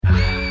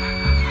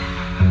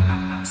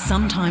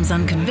Sometimes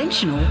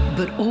unconventional,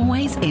 but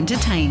always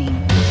entertaining.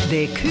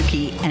 They're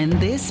kooky and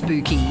they're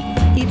spooky.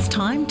 It's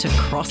time to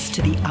cross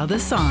to the other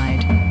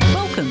side.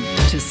 Welcome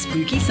to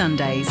Spooky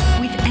Sundays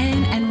with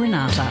Anne and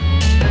Renata.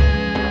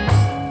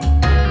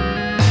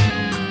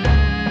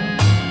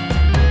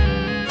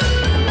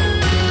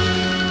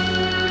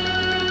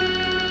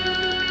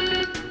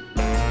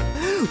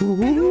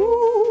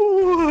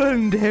 Ooh,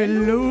 and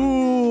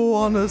hello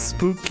on a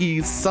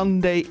spooky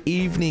Sunday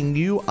evening.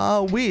 You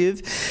are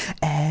with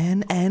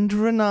Anne and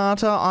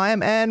Renata. I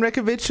am Anne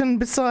Rekovich, and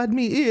beside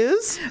me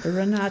is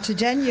Renata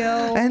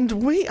Daniel. And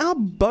we are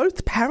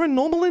both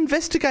paranormal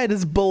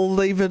investigators,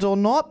 believe it or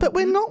not. But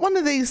we're not one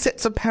of these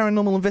sets of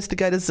paranormal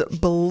investigators that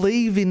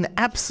believe in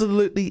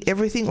absolutely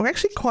everything. We're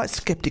actually quite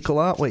sceptical,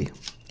 aren't we?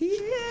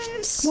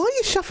 Yes. Why are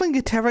you shuffling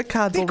your tarot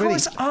cards already?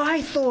 Because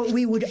I thought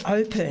we would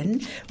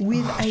open with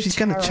a tarot card. She's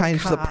going to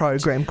change the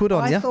program. Good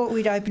on you. I thought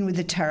we'd open with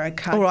a tarot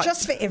card, All right.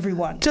 just for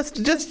everyone. Just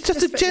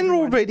a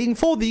general reading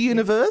for the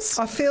universe.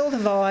 I feel the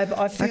vibe.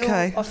 I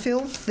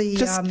feel the...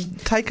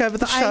 Just take over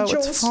the show.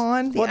 Angels, it's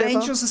fine. The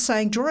angels are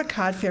saying, draw a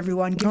card for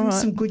everyone. Give them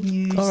some good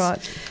news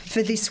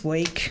for this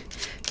week.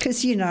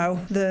 Because, you know,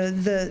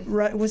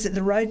 was it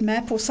the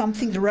roadmap or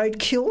something? The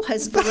roadkill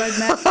has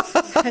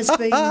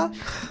been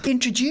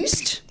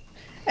introduced,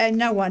 and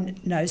no one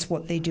knows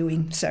what they're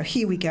doing. So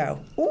here we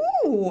go.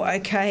 Ooh,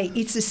 okay.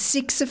 It's a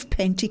Six of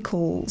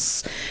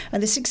Pentacles.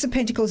 And the Six of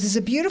Pentacles is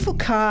a beautiful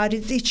card.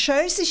 It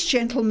shows this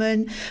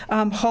gentleman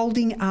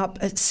holding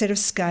up a set of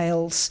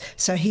scales.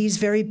 So he's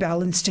very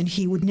balanced, and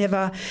he would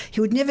never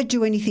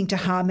do anything to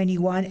harm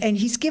anyone. And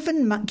he's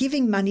giving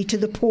money to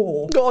the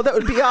poor. Oh, that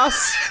would be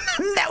us.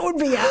 That would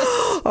be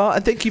us. Oh,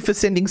 and thank you for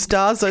sending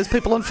stars, those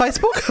people on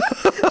Facebook.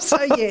 So,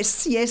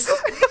 yes.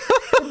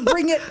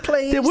 Bring it,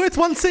 please. They're worth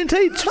 1 cent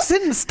each.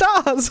 Send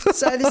stars.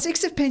 So the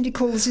Six of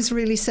Pentacles is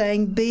really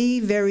saying be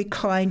very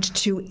kind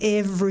to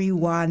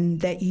everyone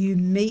that you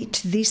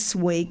meet this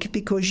week,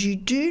 because you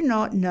do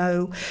not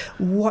know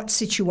what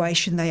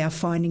situation they are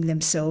finding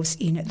themselves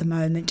in at the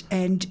moment.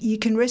 And you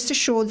can rest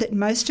assured that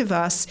most of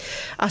us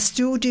are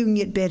still doing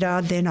it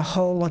better than a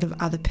whole lot of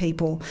other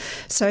people.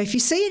 So if you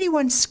see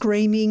anyone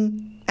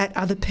screaming at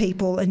other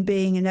people and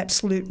being an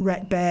absolute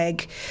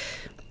ratbag,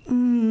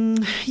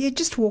 you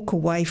just walk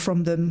away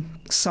from them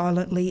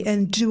silently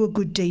and do a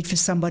good deed for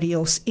somebody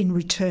else in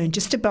return,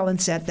 just to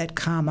balance out that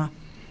karma.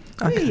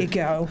 Okay. There you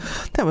go.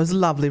 That was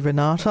lovely,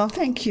 Renata.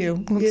 Thank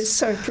you.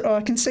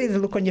 I can see the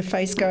look on your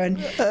face going,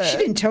 she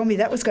didn't tell me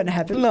that was going to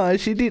happen. No,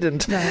 she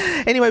didn't. No.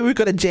 Anyway, we've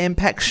got a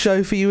jam-packed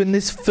show for you in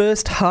this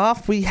first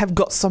half. We have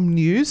got some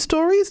news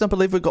stories. I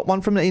believe we've got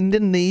one from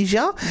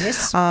Indonesia.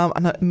 Yes.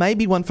 And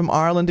maybe one from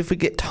Ireland if we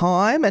get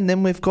time. And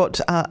then we've got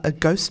a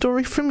ghost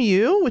story from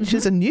you, which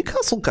is a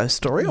Newcastle ghost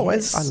story.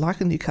 Yes. I like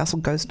the Newcastle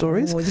ghost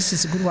stories. Oh, this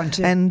is a good one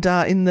too. And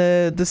in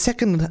the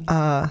second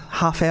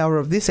half hour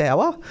of this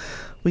hour,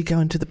 we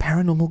go into the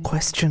paranormal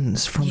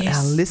questions from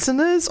our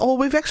listeners, or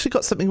we've actually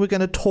got something we're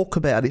going to talk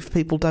about if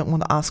people don't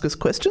want to ask us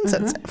questions.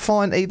 That's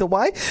fine either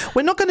way.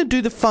 We're not going to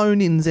do the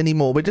phone-ins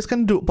anymore. We're just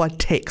going to do it by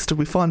text.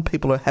 We find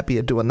people are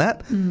happier doing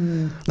that.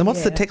 And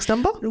what's the text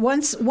number?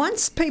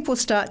 Once people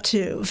start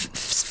to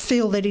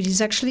feel that it is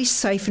actually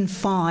safe and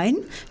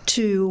fine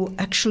to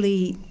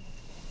actually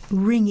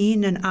ring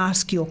in and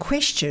ask your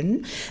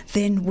question,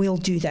 then we'll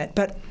do that.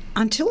 But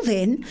until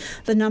then,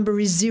 the number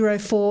is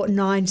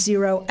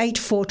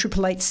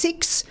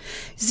 0490848886,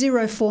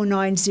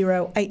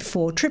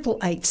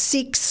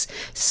 0490848886.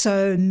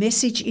 So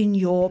message in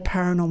your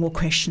paranormal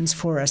questions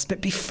for us. But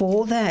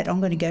before that,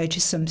 I'm going to go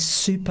to some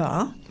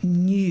super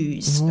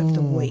news of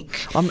the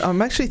week.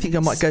 I'm actually thinking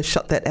I might go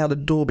shut that outer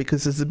door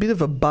because there's a bit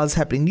of a buzz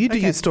happening. You do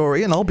your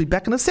story and I'll be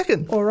back in a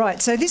second. All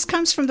right. So this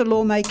comes from the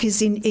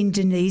lawmakers in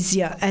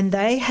Indonesia, and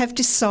they have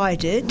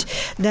decided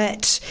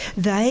that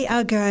they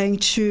are going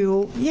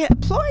to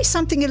apply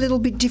something a little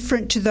bit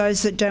different to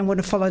those that don't want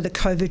to follow the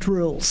COVID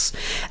rules.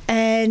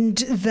 And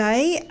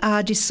they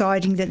are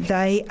deciding that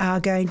they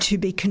are going to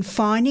be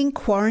confining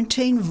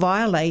quarantine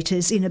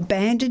violators in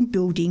abandoned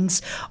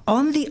buildings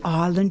on the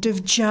island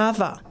of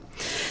Java.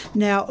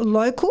 Now,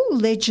 local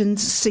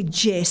legends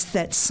suggest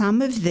that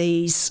some of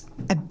these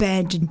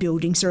abandoned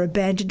buildings are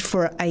abandoned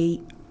for a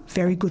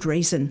very good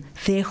reason.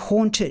 They're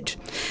haunted.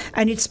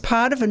 And it's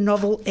part of a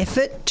novel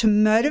effort to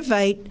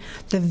motivate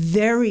the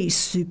very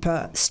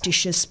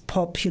superstitious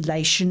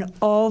population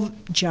of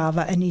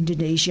Java and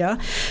Indonesia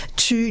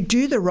to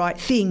do the right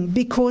thing,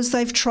 because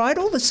they've tried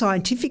all the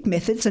scientific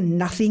methods and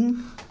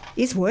nothing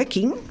is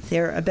working.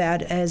 They're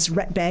about as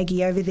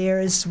ratbaggy over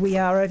there as we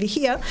are over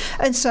here.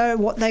 And so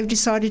what they've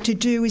decided to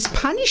do is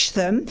punish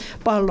them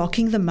by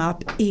locking them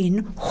up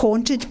in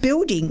haunted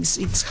buildings.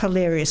 It's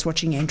hilarious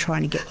watching Anne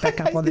trying to get back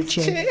up on the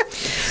chair.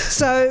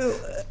 So,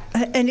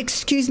 and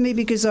excuse me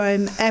because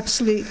I'm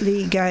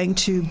absolutely going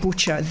to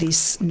butcher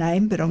this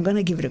name, but I'm going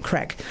to give it a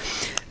crack.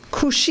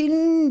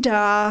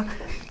 Kushinda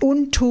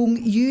Untung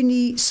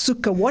Uni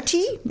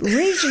Sukawati,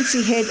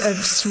 Regency Head of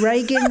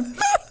Sragen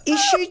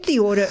issued the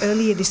order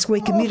earlier this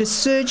week amid a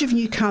surge of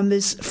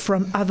newcomers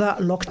from other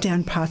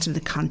lockdown parts of the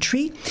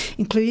country,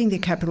 including the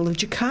capital of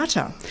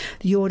Jakarta.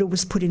 The order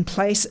was put in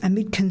place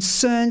amid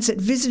concerns that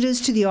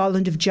visitors to the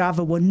island of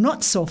Java were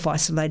not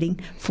self-isolating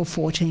for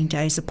 14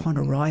 days upon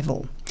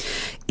arrival.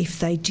 If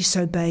they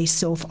disobey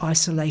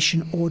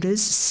self-isolation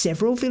orders,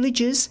 several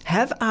villages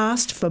have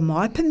asked for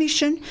my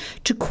permission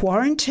to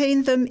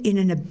quarantine them in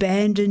an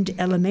abandoned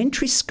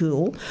elementary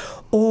school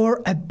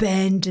or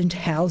abandoned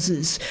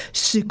houses,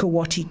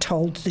 Sukawati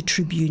told the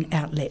Tribune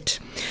outlet.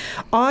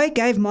 I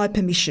gave my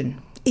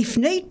permission. If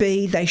need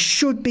be, they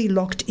should be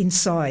locked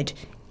inside,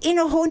 in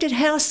a haunted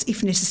house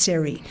if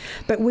necessary,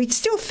 but we'd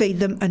still feed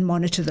them and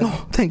monitor them.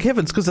 Oh, thank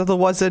heavens, because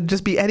otherwise they'd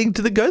just be adding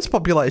to the ghost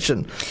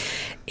population.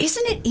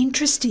 Isn't it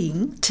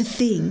interesting to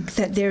think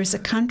that there is a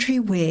country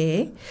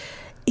where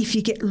if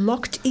you get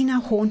locked in a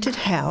haunted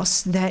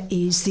house, that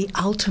is the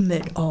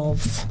ultimate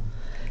of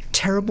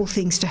terrible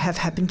things to have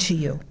happen to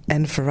you?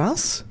 And for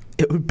us,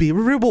 it would be a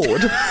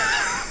reward.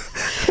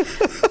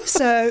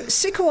 So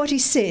Sukawati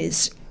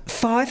says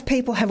 5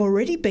 people have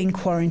already been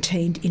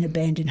quarantined in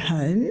abandoned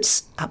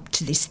homes up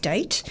to this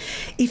date.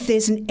 If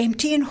there's an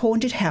empty and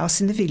haunted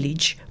house in the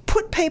village,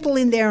 put people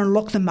in there and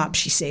lock them up,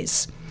 she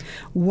says.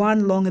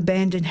 One long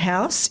abandoned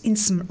house in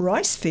some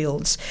rice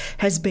fields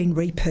has been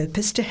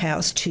repurposed to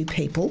house 2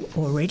 people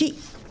already.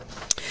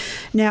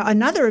 Now,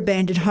 another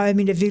abandoned home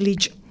in the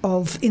village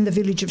of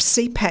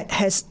Seapat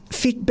has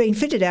been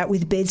fitted out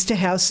with beds to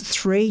house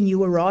 3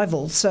 new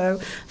arrivals.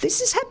 So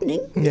this is happening.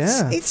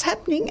 Yeah. It's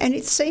happening, and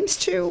it seems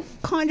to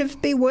kind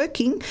of be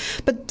working.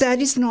 But that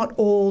is not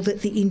all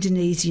that the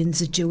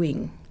Indonesians are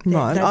doing.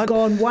 Right. They've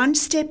gone one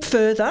step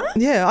further.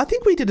 Yeah, I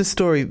think we did a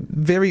story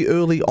very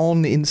early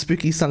on in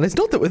Spooky Sundays.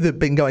 Not that we've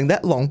been going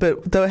that long,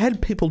 but they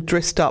had people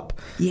dressed up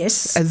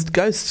as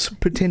ghosts,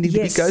 pretending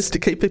to be ghosts to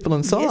keep people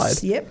inside.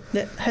 Yes, yep.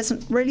 That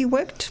hasn't really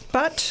worked,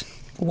 but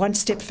one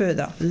step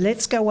further.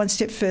 Let's go one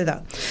step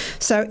further.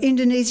 So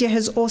Indonesia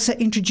has also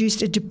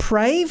introduced a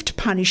depraved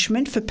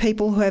punishment for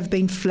people who have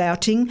been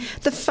flouting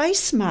the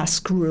face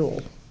mask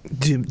rule.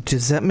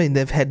 Does that mean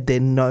they've had their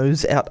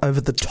nose out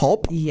over the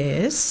top?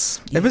 Yes.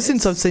 Ever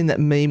since I've seen that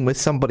meme where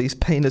somebody's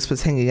penis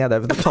was hanging out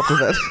over the top of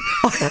it,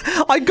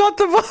 I got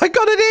it in.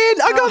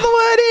 I got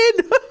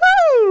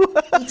the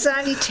word in. It's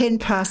only 10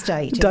 past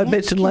 8. Don't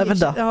mention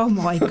lavender. Oh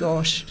my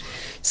gosh.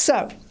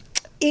 So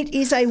it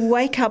is a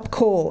wake-up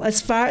call. As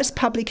far as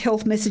public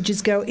health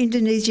messages go,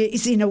 Indonesia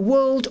is in a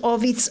world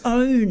of its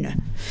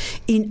own.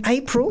 In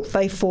April,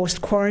 they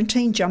forced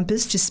quarantine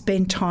jumpers to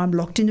spend time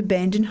locked in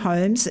abandoned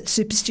homes that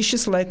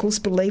superstitious locals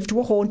believed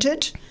were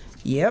haunted.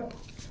 Yep,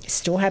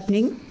 still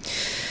happening.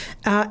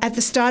 At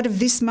the start of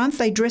this month,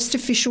 they dressed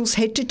officials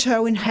head to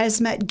toe in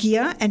hazmat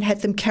gear and had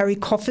them carry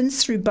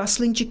coffins through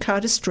bustling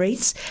Jakarta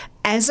streets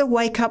as a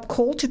wake-up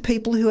call to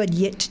people who had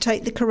yet to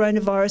take the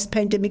coronavirus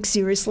pandemic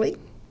seriously.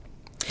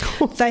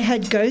 They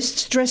had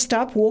ghosts dressed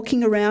up,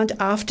 walking around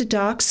after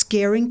dark,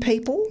 scaring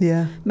people,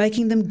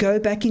 making them go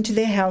back into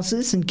their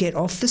houses and get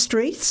off the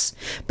streets.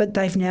 But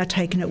they've now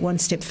taken it one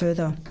step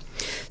further.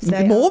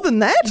 More than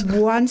that?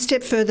 One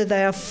step further,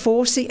 they are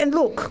forcing... And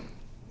look,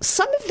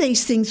 some of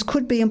these things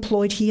could be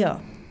employed here.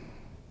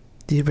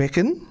 Do you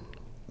reckon?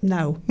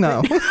 No.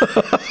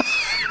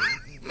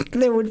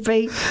 There would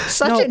be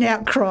such an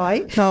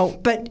outcry. No,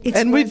 but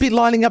we'd be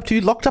lining up to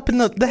you locked up in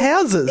the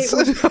houses.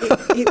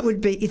 It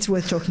would be. It's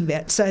worth talking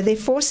about. So they're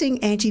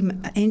forcing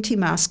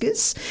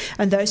anti-maskers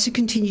and those who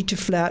continue to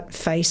flout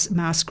face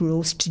mask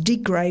rules to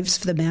dig graves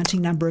for the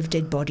mounting number of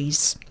dead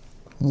bodies.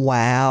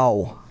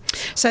 Wow.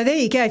 So there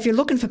you go. If you're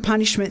looking for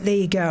punishment, there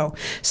you go.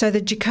 So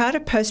the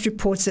Jakarta Post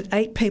reports that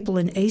 8 people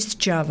in East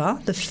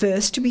Java, the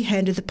first to be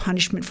handed the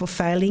punishment for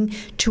failing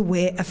to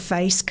wear a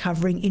face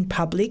covering in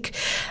public,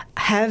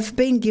 have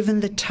been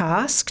given the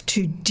task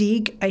to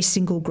dig a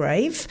single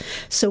grave.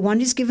 So one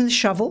is given the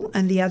shovel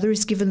and the other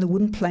is given the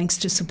wooden planks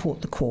to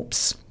support the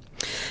corpse.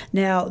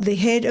 Now, the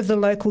head of the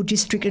local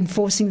district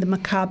enforcing the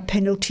macabre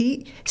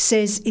penalty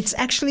says it's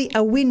actually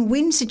a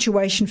win-win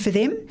situation for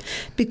them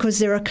because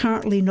there are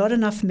currently not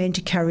enough men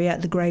to carry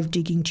out the grave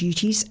digging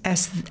duties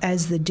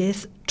as the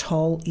death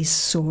toll is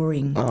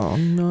soaring. Oh,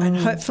 no. And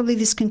hopefully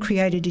this can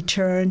create a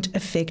deterrent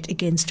effect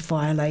against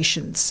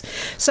violations.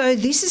 So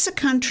this is a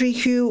country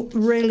who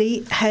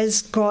really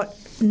has got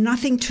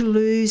nothing to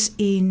lose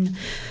in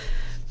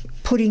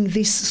putting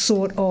this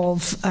sort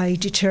of a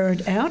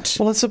deterrent out.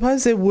 Well, I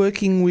suppose they're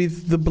working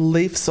with the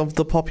beliefs of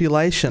the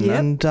population,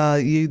 and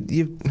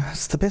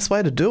it's the best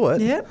way to do it.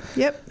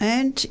 Yep,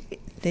 and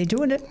they're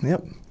doing it.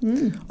 Yep.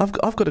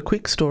 I've got a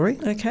quick story.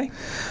 Okay.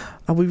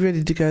 Are we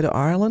ready to go to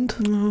Ireland?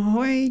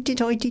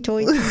 Hoity-toity.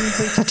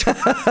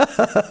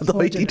 The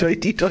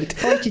hoity-toity.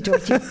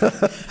 Hoity-toity.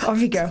 Off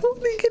you go.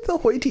 What do you get the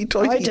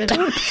hoity-toity?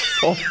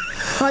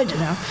 I don't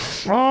know.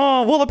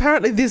 Oh, well,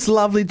 apparently this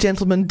lovely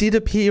gentleman did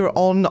appear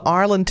on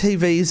Ireland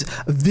TV's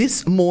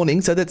This Morning,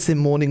 so that's their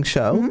morning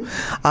show,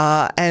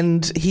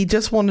 and he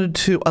just wanted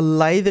to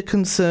allay the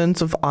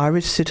concerns of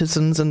Irish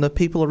citizens and the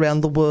people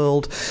around the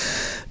world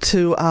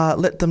to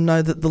let them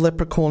know that the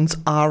leprechauns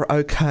are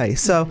okay.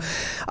 So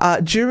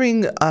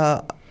during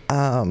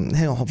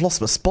hang on, I've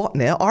lost my spot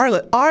now.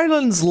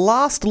 Ireland's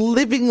last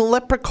living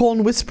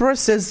leprechaun whisperer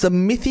says the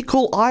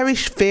mythical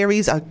Irish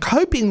fairies are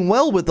coping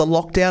well with the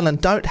lockdown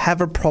and don't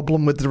have a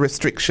problem with the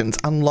restrictions,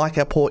 unlike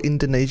our poor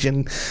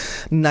Indonesian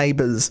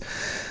neighbours.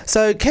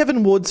 So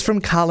Kevin Woods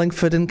from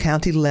Carlingford in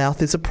County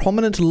Louth is a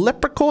prominent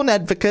leprechaun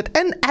advocate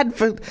and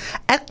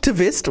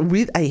activist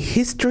with a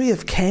history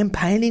of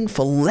campaigning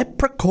for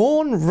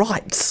leprechaun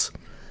rights.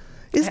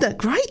 Isn't that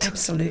great?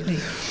 Absolutely.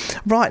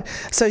 Right.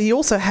 So he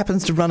also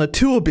happens to run a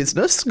tour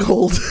business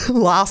called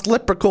Last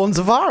Leprechauns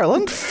of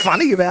Ireland.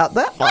 Funny about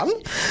that one.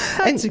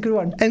 That's a good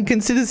one. And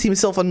considers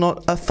himself an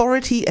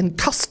authority and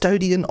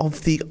custodian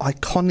of the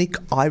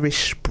iconic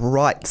Irish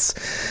sprites.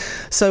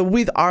 So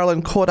with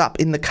Ireland caught up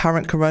in the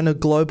current corona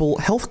global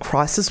health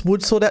crisis,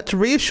 Wood sought out to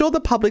reassure the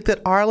public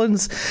that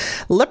Ireland's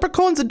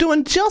leprechauns are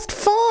doing just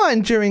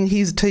fine during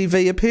his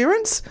TV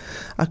appearance.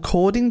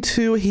 According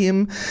to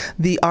him,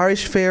 the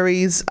Irish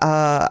fairies'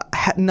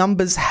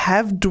 numbers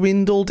have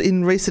dwindled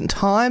in recent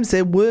times.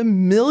 There were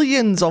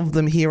millions of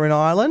them here in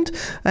Ireland,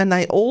 and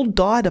they all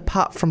died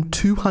apart from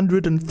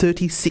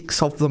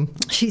 236 of them.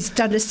 She's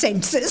done a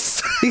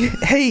census.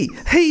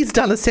 He's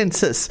done a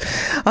census.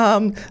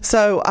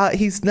 So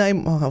his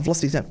name, I've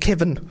lost his name,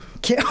 Kevin.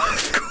 Did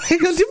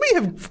we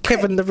have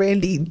Kevin the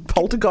Randy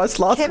poltergeist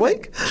last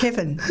week?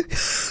 Kevin.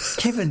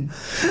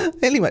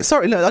 Anyway,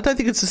 sorry, no, I don't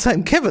think it's the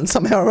same Kevin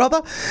somehow or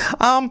other.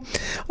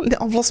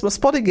 I've lost my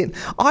spot again.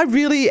 I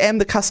really am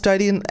the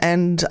custodian,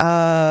 and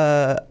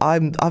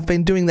I've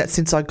been doing that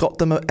since I got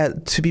them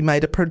to be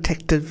made a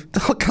protected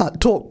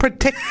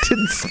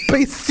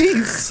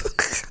species.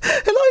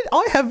 And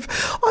I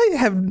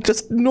have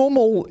just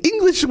normal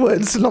English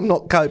words, and I'm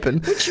not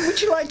coping.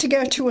 Would you like to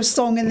go to a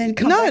song and then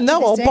come back to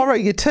No, I'll this borrow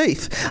your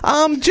teeth.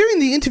 During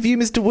the interview,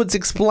 Mr. Woods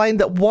explained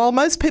that while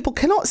most people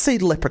cannot see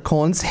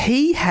leprechauns,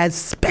 he has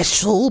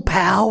special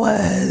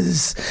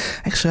powers.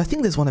 Actually, I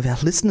think there's one of our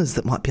listeners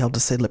that might be able to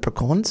see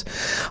leprechauns.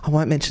 I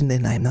won't mention their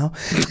name, though.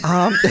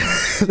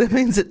 That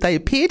means that they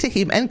appear to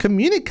him and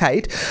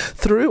communicate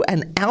through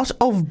an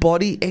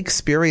out-of-body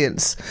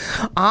experience.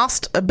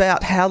 Asked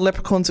about how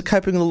leprechauns are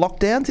coping with the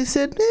lockdowns, he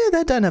said,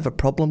 they don't have a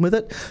problem with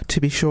it, to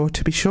be sure.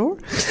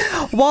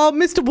 While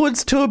Mr.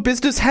 Woods' tour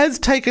business has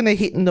taken a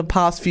hit in the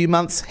past few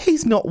months,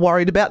 he's not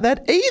worried about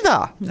that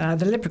either. No,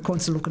 the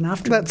leprechauns are looking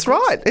after him. That's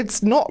right.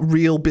 It's not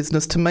real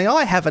business to me.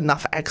 I have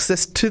enough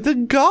access to the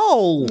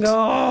gold.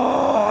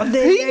 Oh,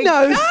 there he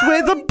knows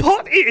where the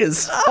pot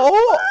is.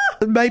 Oh,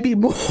 maybe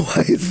more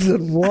ways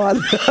than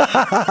one.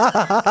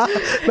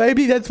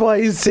 Maybe that's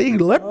why he's seeing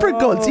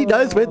leprechauns. He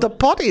knows where the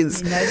pot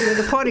is. He knows where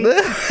the pot is.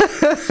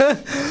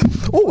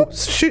 Oh,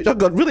 shoot, I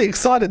got really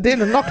excited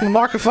then and knocked on the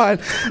microphone.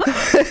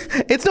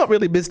 It's not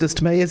really business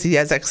to me, as he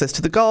has access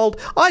to the gold.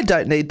 I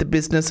don't need the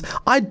business.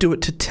 I do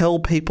it to tell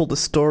people the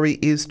story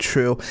is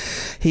true.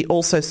 He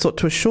also sought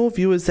to assure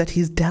viewers that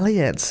his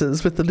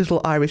dalliances with the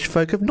little Irish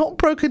folk have not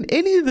broken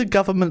any of the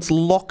government's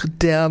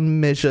lockdown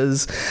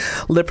measures.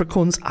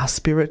 Leprechauns are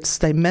spirits.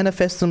 They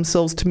manifest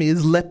themselves to me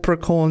as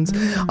leprechauns.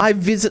 I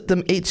visit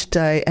them each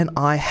day and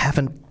I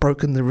haven't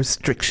broken the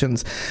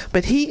restrictions.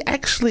 But he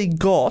actually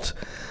got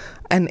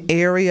an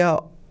area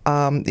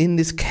in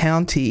this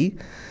county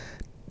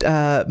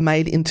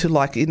made into,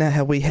 like, you know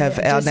how we have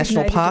our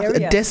national park,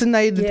 a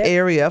designated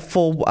area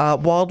for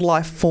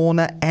wildlife,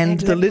 fauna and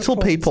the little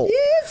people.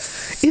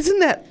 Yes. Isn't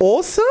that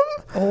awesome?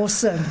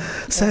 Awesome.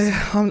 So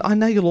I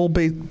know you'll all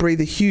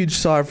breathe a huge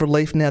sigh of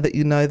relief now that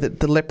you know that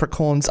the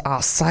leprechauns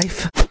are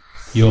safe.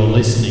 You're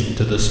listening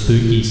to the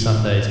Spooky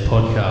Sundays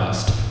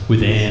podcast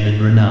with Anne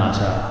and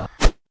Renata.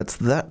 It's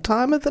that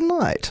time of the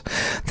night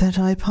that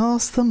I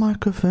pass the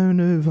microphone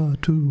over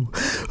to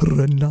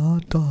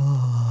Renata.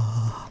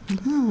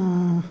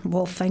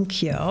 Well,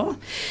 thank you.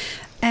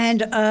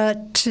 And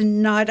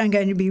tonight I'm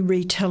going to be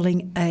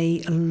retelling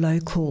a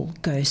local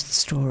ghost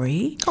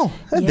story. Oh,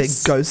 are there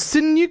ghosts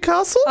in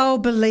Newcastle? Oh,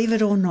 believe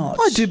it or not.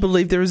 I do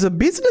believe there is a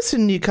business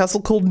in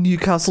Newcastle called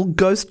Newcastle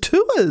Ghost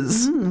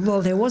Tours.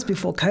 Well, there was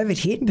before COVID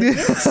hit, but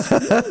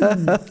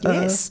yes.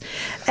 Yes.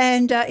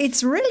 And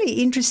it's really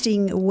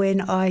interesting when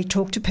I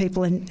talk to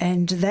people,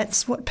 and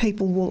that's what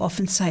people will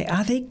often say.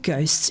 Are there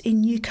ghosts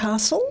in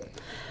Newcastle?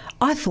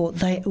 I thought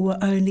they were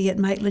only at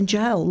Maitland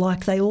Jail,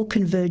 like they all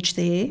converge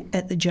there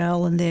at the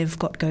jail and they've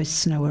got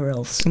ghosts nowhere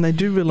else. And they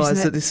do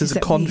realise that this is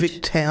a convict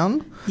weird?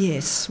 Town?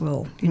 Yes,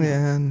 well,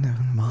 yeah,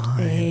 never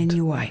mind.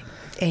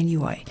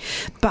 Anyway.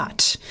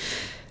 But,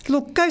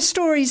 look, ghost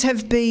stories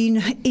have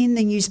been in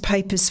the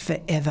newspapers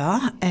forever,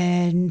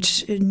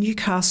 and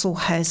Newcastle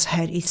has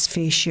had its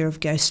fair share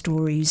of ghost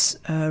stories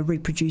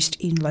reproduced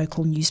in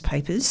local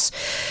newspapers.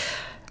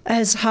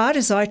 As hard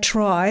as I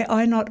try,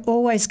 I not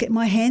always get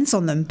my hands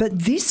on them. But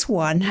this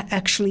one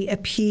actually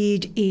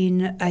appeared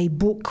in a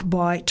book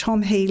by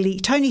Tony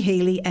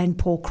Healy and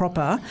Paul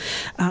Cropper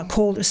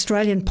called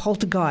Australian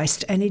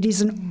Poltergeist. And it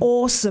is an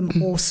awesome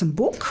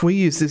book. We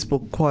use this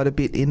book quite a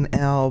bit in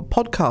our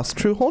podcast,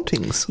 True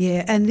Hauntings.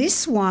 Yeah, and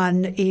this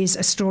one is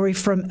a story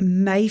from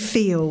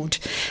Mayfield.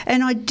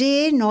 And I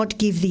dare not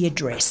give the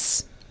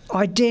address.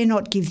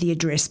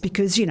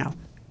 Because, you know,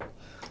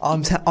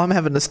 I'm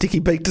having a sticky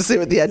beak to see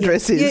what the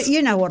address is.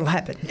 You know what'll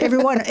happen.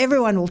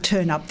 Everyone will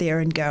turn up there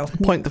and go,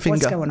 point the finger.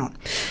 What's going on?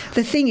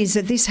 The thing is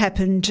that this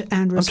happened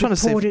and was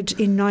reported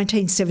in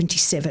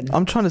 1977.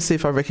 I'm trying to see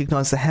if I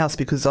recognise the house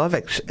because I've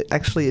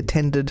actually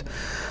attended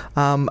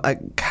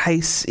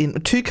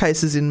two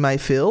cases in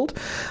Mayfield,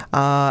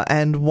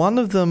 and one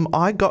of them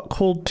I got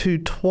called to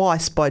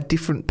twice by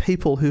different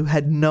people who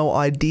had no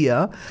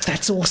idea.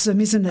 That's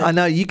awesome, isn't it? I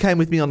know, you came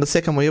with me on the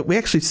second one. We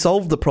actually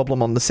solved the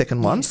problem on the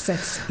second one.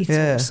 Yes, it's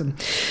awesome.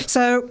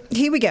 So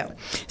here we go.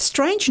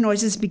 Strange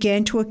noises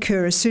began to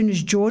occur as soon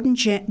as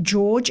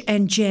George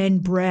and Jan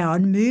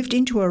Brown moved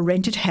into a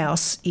rented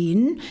house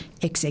in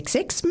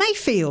XXX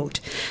Mayfield.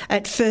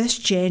 At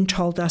first, Jan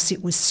told us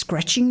it was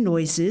scratching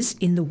noises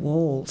in the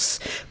walls,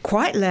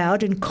 quite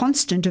loud and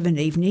constant of an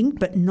evening,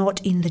 but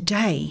not in the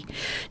day.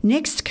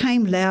 Next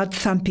came loud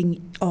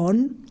thumping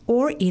on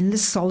or in the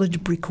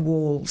solid brick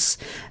walls.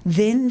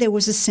 Then there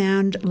was a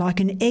sound like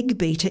an egg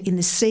beater in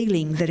the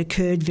ceiling that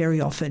occurred very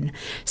often,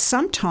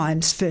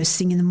 sometimes first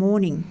thing in the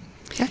morning.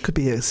 That could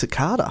be a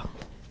cicada.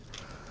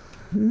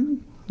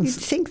 You'd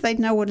think they'd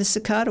know what a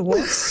cicada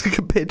was.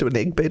 Compared to an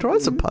egg beater, I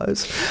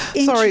suppose.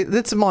 Sorry,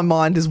 my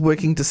mind is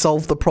working to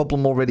solve the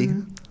problem already.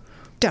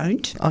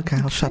 Don't. Okay,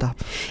 I'll shut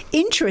up.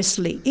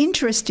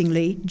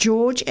 Interestingly,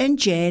 George and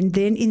Jan,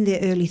 then in their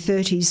early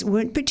 30s,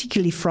 weren't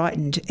particularly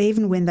frightened,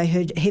 even when they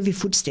heard heavy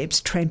footsteps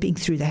tramping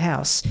through the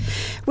house.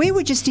 We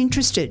were just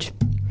interested.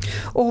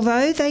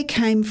 Although they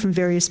came from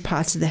various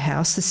parts of the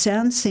house, the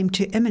sounds seemed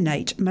to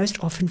emanate most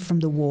often from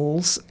the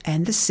walls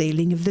and the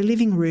ceiling of the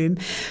living room,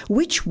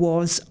 which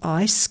was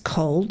ice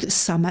cold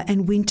summer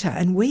and winter.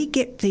 And we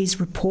get these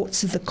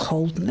reports of the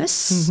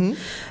coldness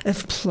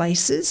of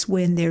places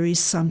when there is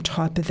some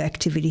type of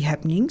activity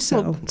happening.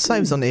 So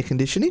saves on air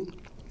conditioning.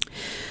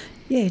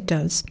 Yeah, it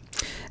does.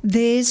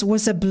 Theirs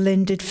was a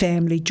blended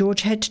family.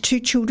 George had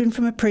 2 children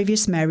from a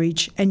previous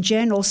marriage, and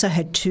Jan also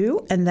had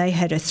 2, and they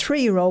had a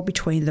 3-year-old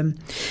between them.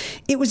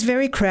 It was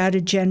very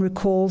crowded, Jan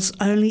recalls,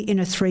 only in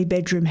a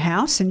 3-bedroom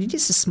house, and it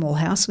is a small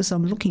house because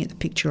I'm looking at the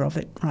picture of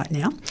it right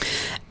now.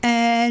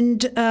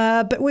 And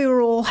but we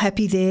were all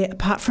happy there,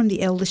 apart from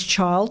the eldest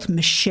child,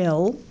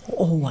 Michelle,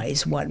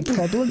 always one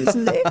problem,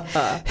 isn't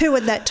there? Who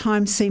at that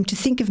time seemed to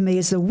think of me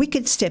as a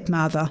wicked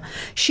stepmother.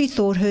 She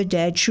thought her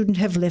dad shouldn't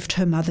have left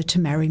her mother to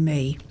marry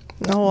me.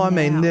 Oh, I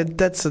mean,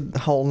 that's a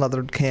whole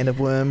other can of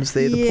worms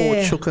there, the poor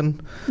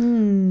chookin'.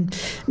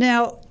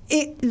 Now,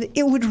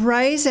 it would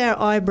raise our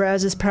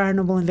eyebrows as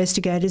paranormal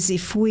investigators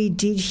if we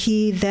did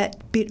hear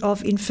that bit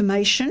of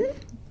information.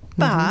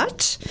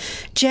 But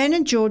Jan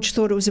and George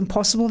thought it was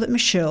impossible that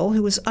Michelle,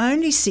 who was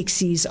only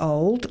 6 years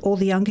old, or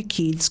the younger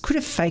kids, could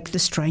have faked the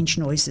strange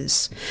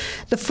noises.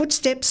 The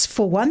footsteps,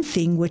 for one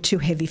thing, were too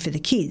heavy for the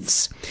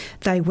kids.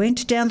 They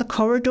went down the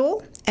corridor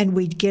and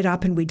we'd get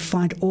up and we'd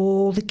find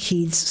all the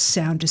kids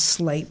sound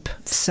asleep.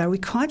 So we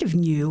kind of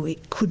knew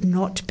it could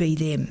not be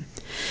them.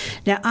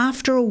 Now,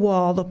 after a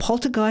while, the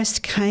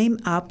poltergeist came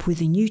up with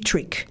a new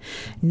trick.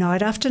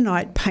 Night after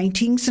night,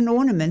 paintings and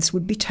ornaments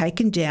would be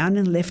taken down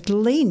and left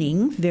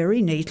leaning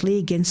very neatly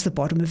against the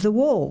bottom of the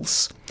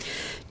walls.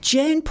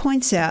 Jan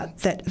points out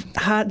that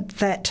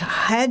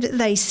had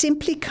they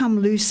simply come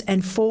loose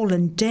and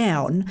fallen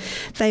down,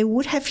 they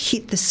would have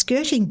hit the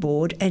skirting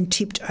board and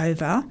tipped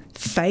over,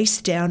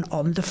 face down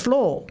on the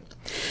floor.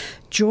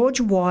 George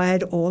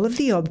wired all of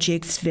the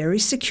objects very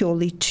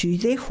securely to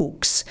their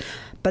hooks,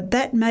 but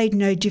that made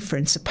no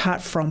difference apart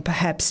from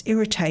perhaps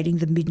irritating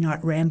the midnight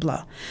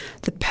rambler.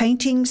 The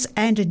paintings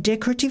and a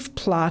decorative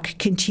plaque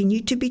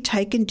continued to be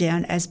taken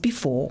down as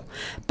before,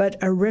 but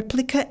a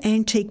replica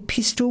antique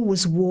pistol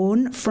was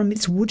worn from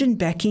its wooden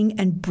backing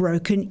and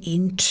broken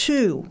in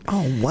two.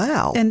 Oh,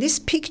 wow. And this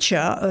picture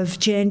of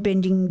Jan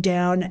bending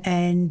down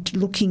and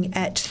looking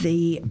at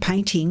the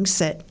paintings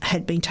that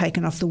had been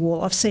taken off the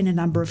wall, I've seen a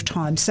number of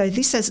times. So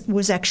this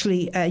was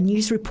actually a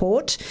news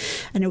report,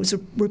 and it was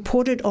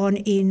reported on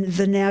in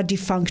the now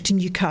defunct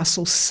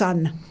Newcastle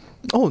Sun.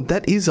 Oh,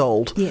 that is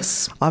old.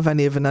 Yes. I've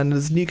only ever known it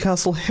as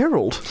Newcastle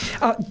Herald.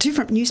 Oh,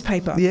 different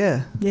newspaper.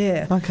 Yeah.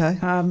 Yeah. Okay.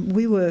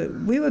 We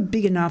were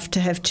big enough to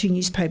have 2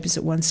 newspapers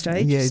at one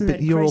stage. Yeah, Isn't but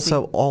that you're crazy?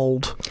 also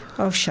old.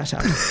 Oh, shut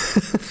up.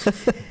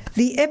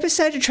 The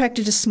episode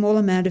attracted a small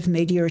amount of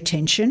media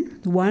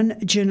attention. One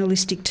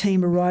journalistic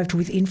team arrived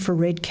with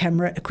infrared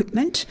camera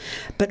equipment,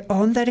 but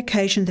on that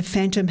occasion the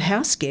phantom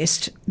house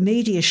guest,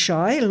 media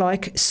shy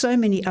like so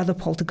many other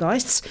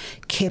poltergeists,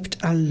 kept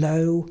a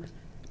low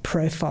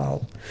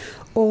profile.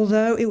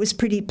 Although it was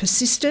pretty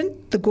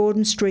persistent, the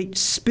Gordon Street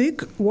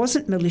spook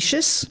wasn't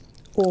malicious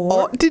or...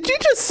 Oh, did you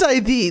just say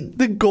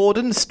the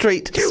Gordon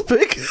Street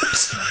spook?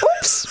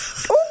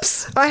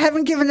 Oops. I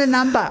haven't given a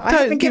number.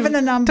 Don't give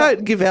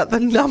out the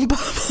number.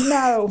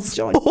 No.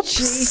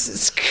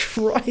 Jesus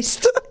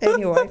Christ.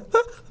 Anyway.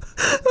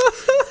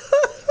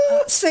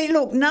 See,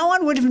 look, no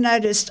one would have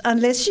noticed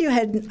unless you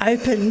had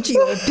opened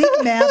your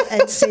big mouth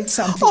and said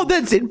something. Oh,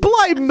 that's it.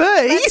 Blame me.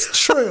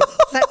 That's true.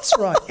 That's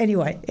right.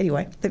 Anyway,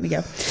 let me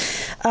go.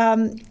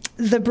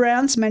 The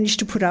Browns managed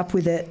to put up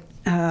with it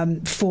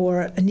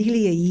for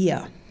nearly a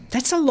year.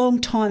 That's a long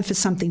time for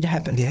something to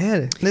happen.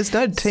 Yeah. There's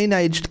no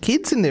teenaged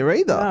kids in there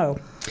either. No.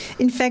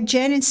 In fact,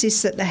 Jan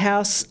insists that the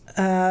house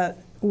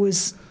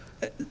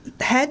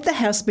had the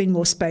house been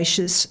more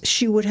spacious,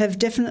 she would have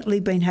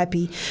definitely been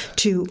happy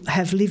to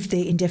have lived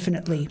there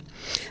indefinitely.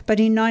 But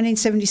in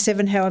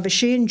 1977, however,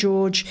 she and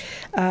George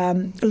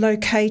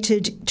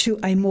located to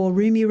a more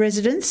roomy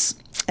residence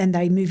and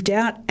they moved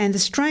out, and the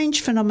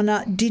strange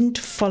phenomena didn't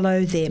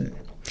follow them.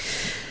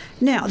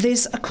 Now,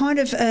 there's a kind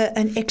of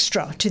an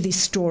extra to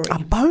this story. A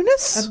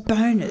bonus? A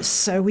bonus.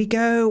 So we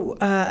go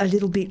a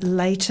little bit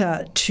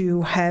later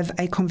to have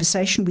a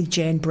conversation with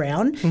Jan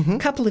Brown, a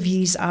couple of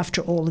years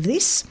after all of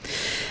this.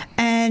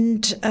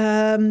 And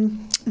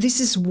this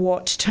is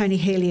what Tony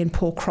Healy and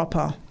Paul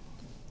Cropper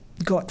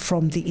got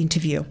from the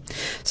interview.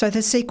 So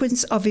the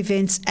sequence of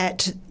events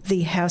at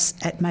the house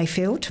at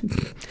Mayfield,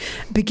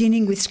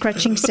 beginning with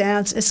scratching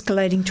sounds,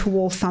 escalating to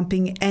wall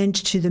thumping and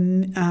to the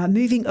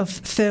moving of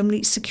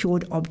firmly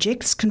secured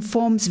objects,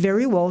 conforms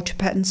very well to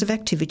patterns of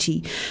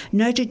activity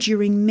noted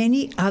during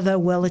many other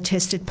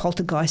well-attested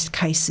poltergeist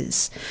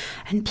cases.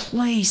 And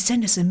please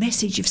send us a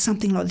message if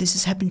something like this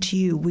has happened to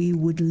you. We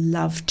would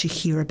love to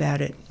hear about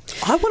it.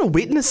 I want to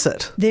witness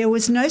it. There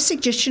was no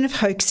suggestion of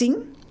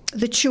hoaxing.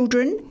 The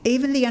children,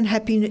 even the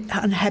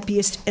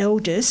unhappiest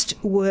eldest,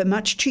 were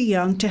much too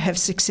young to have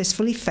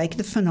successfully faked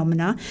the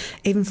phenomena,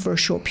 even for a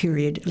short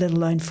period, let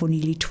alone for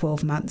nearly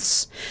 12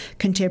 months.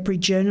 Contemporary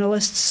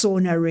journalists saw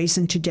no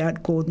reason to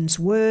doubt Gordon's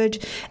word,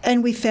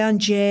 and we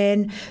found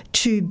Jan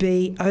to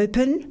be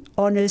open,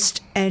 honest,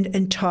 and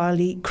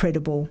entirely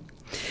credible.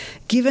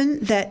 Given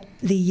that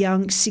the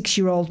young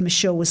 6-year-old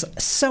Michelle was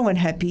so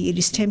unhappy, it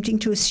is tempting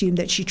to assume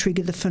that she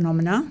triggered the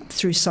phenomena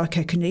through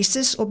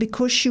psychokinesis or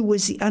because she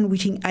was the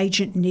unwitting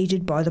agent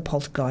needed by the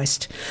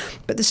poltergeist.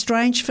 But the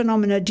strange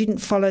phenomena didn't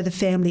follow the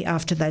family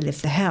after they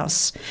left the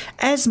house,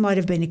 as might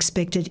have been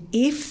expected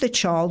if the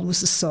child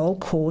was the sole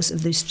cause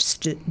of these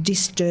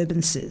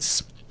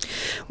disturbances.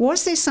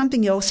 Was there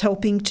something else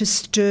helping to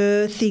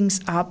stir things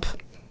up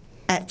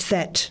at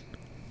that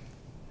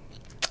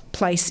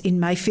place in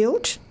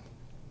Mayfield,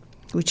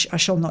 which I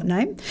shall not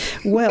name?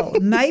 Well,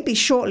 maybe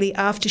shortly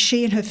after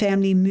she and her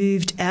family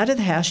moved out of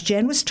the house,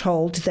 Jan was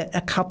told that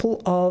a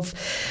couple of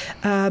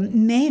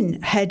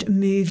men had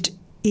moved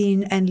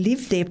in and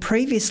lived there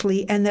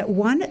previously, and that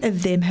one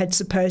of them had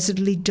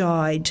supposedly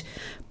died,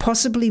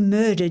 possibly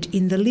murdered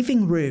in the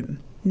living room.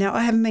 Now,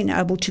 I haven't been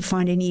able to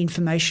find any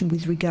information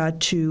with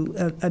regard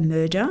to a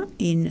murder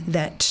in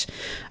that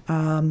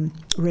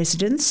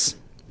residence,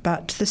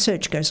 but the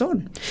search goes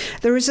on.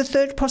 There is a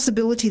third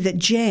possibility that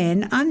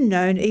Jan,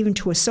 unknown even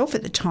to herself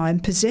at the time,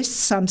 possessed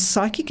some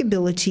psychic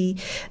ability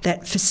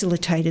that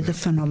facilitated the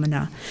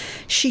phenomena.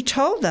 She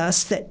told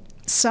us that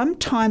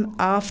sometime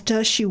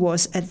after she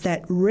was at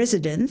that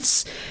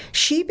residence,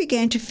 she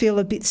began to feel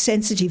a bit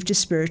sensitive to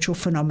spiritual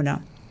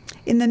phenomena.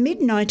 In the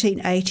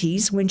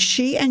mid-1980s, when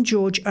she and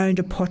George owned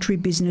a pottery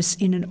business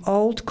in an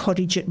old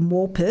cottage at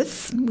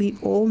Morpeth, we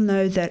all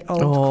know that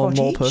old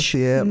cottage. Morpeth,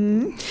 yeah.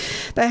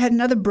 They had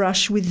another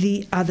brush with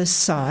the other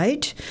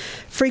side.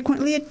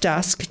 Frequently at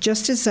dusk,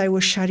 just as they were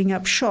shutting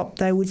up shop,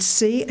 they would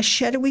see a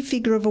shadowy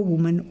figure of a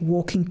woman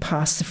walking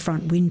past the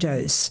front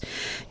windows.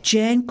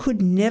 Jan could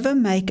never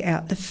make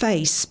out the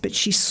face, but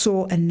she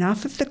saw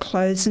enough of the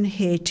clothes and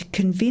hair to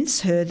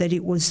convince her that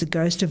it was the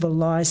ghost of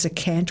Eliza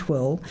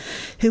Cantwell,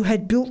 who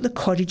had built the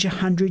cottage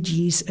 100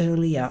 years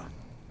earlier.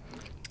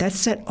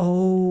 That's that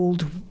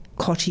old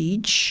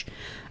cottage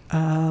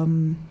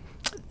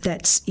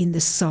that's in the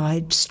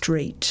side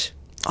street.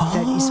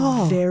 That is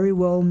very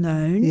well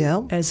known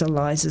as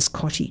Eliza's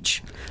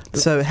cottage.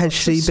 So has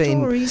she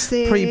been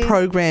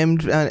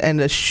pre-programmed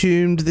and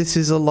assumed this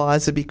is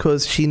Eliza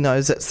because she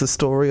knows that's the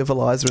story of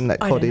Eliza in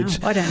that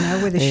cottage? I don't know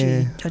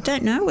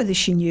whether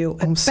she knew.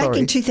 I'm sorry. Back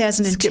in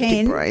 2010,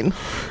 skeptic brain.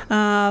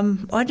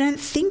 I don't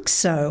think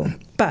so.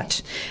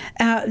 But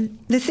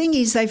the thing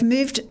is, they've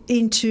moved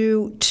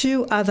into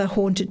 2 other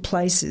haunted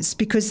places,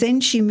 because then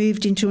she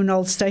moved into an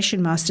old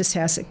station master's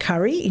house at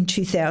Curry in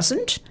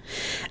 2000.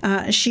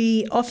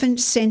 She often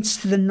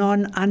sensed the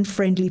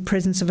non-unfriendly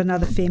presence of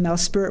another female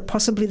spirit,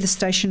 possibly the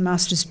station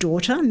master's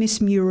daughter,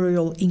 Miss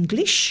Muriel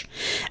English.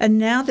 And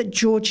now that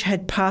George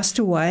had passed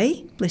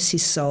away, bless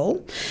his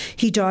soul,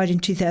 he died in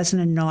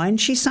 2009,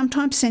 she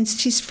sometimes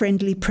sensed his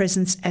friendly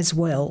presence as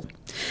well.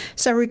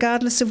 So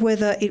regardless of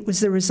whether it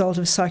was the result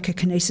of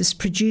psychokinesis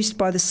produced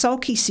by the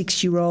sulky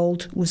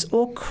 6-year-old, was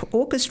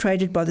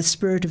orchestrated by the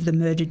spirit of the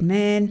murdered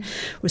man,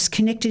 was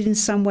connected in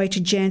some way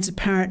to Jan's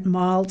apparent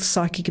mild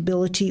psychic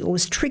ability, or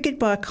was triggered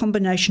by a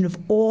combination of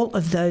all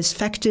of those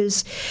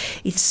factors,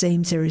 it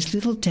seems there is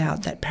little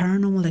doubt that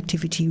paranormal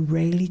activity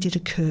rarely did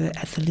occur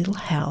at the little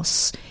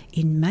house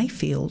in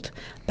Mayfield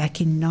back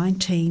in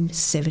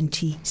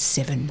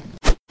 1977.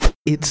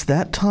 It's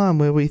that time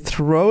where we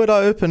throw it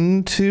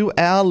open to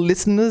our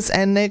listeners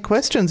and their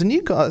questions. And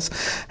you guys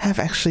have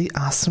actually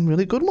asked some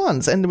really good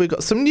ones. And we've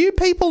got some new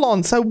people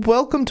on. So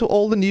welcome to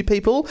all the new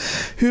people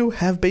who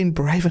have been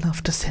brave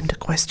enough to send a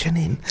question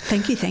in.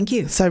 Thank you, thank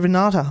you. So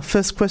Renata,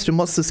 first question,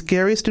 what's the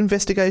scariest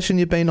investigation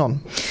you've been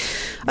on?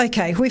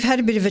 Okay, we've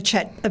had a bit of a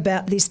chat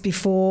about this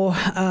before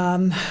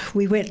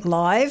we went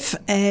live.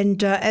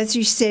 And as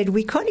you said,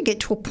 we kind of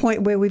get to a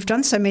point where we've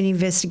done so many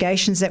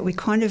investigations that we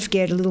kind of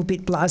get a little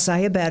bit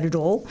blasé about it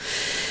all.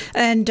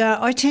 And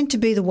I tend to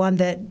be the one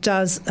that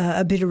does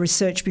a bit of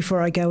research before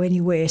I go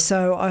anywhere.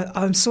 So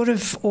I'm sort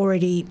of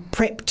already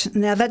prepped.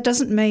 Now, that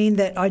doesn't mean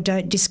that I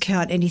don't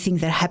discount anything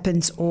that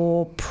happens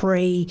or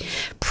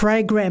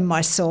program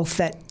myself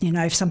that, you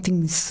know, if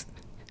something's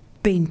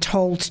been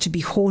told to be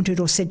haunted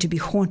or said to be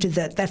haunted,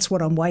 that's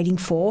what I'm waiting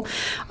for.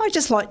 I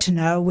just like to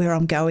know where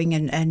I'm going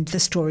and the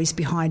stories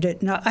behind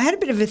it. And I had a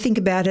bit of a think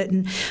about it.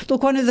 And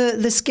look, one of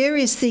the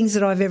scariest things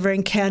that I've ever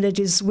encountered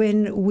is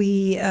when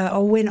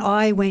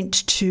I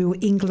went to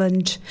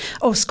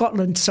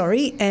Scotland,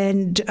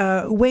 and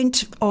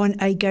went on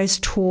a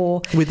ghost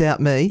tour. Without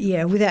me?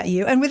 Yeah, without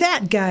you. And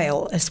without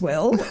Gail as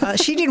well.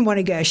 She didn't want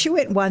to go. She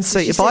went once.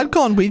 See, if I'd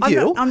gone with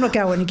you... I'm not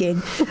going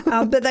again.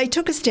 But they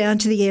took us down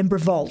to the Ember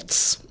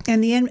Vaults.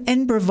 And the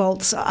Ember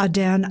Vaults are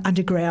down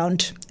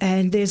underground,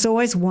 and there's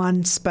always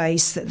one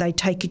space that they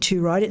take you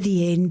to right at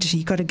the end.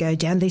 You've got to go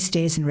down these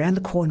stairs and around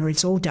the corner.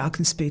 It's all dark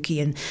and spooky,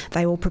 and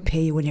they all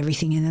prepare you and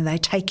everything, and then they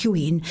take you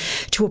in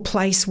to a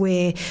place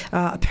where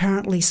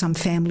apparently some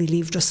family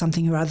lived or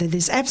something or other.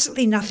 There's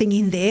absolutely nothing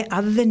in there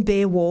other than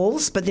bare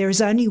walls, but there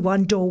is only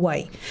one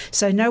doorway.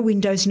 So no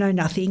windows, no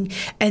nothing.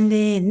 And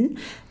then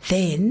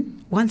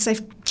once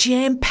they've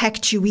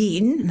jam-packed you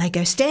in, and they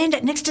go,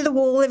 stand next to the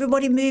wall,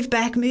 everybody move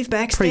back.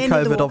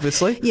 Pre-COVID,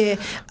 obviously. Yeah.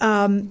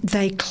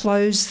 They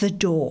close the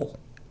door,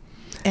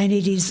 and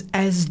it is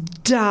as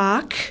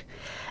dark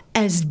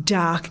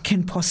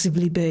can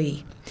possibly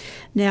be.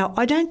 Now,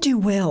 I don't do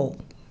well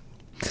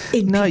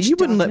in No, pitch you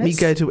wouldn't let me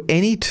darkness. go to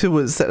any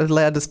tours that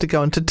allowed us to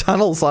go into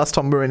tunnels last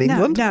time we were in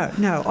England.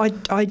 No,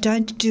 I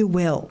don't do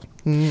well.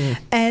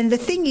 And the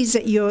thing is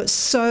that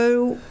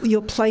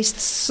you're placed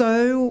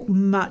so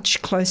much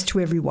close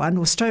to everyone,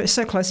 or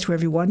so close to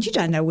everyone, you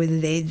don't know whether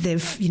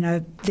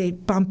they're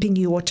bumping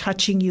you or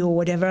touching you or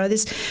whatever.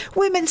 There's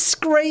women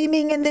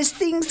screaming, and there's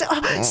things.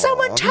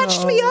 Someone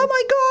touched me! Oh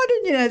my God!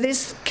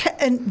 And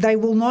and they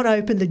will not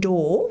open the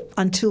door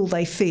until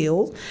they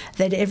feel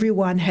that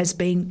everyone has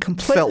been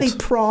completely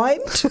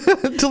primed,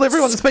 until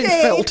everyone's been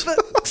felt,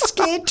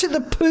 scared to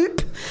the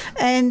poop,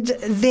 and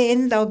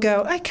then they'll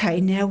go, okay,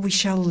 now we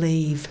shall leave.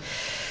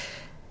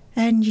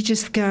 And you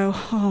just go,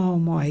 oh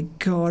my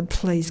God,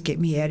 please get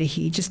me out of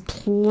here, just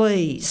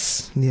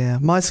please. Yeah,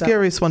 my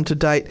scariest one to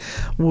date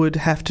would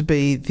have to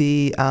be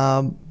the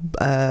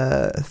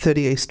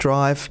 30 East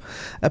Drive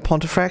at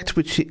Pontefract,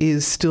 which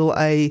is still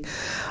a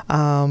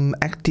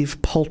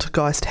active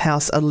poltergeist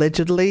house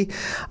allegedly.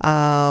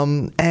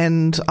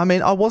 And I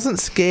mean, I wasn't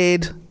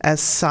scared as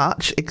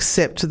such,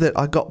 except that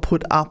I got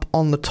put up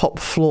on the top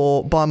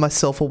floor by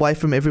myself, away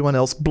from everyone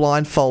else,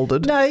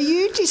 blindfolded. No,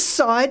 you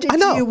decided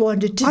you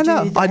wanted to do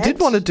that. I did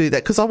want to do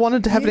that because I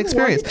wanted to have an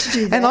experience.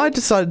 And I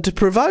decided to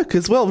provoke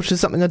as well, which is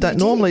something I don't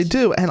normally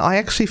do. And I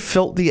actually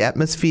felt the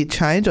atmosphere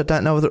change. I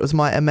don't know whether it was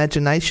my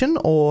imagination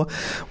or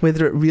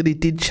whether it really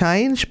did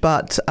change,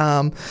 but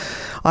I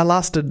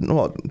lasted,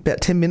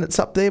 about 10 minutes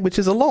up there, which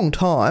is a long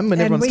time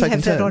when everyone's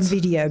taking turns. And we have that on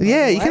video, by the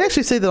way. You can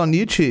actually see that on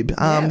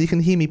YouTube. You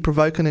can hear me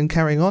provoking and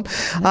carrying on.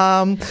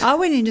 I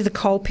went into the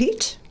coal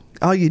pit.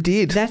 Oh, you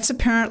did? That's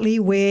apparently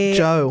where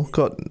Joe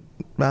got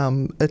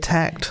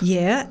attacked.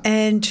 Yeah,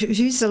 and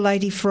who's the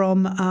lady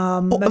from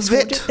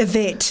Yvette.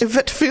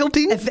 Yvette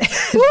Fielding.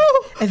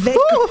 Yvette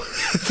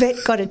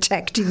got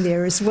attacked in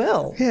there as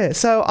well. Yeah,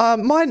 so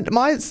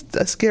my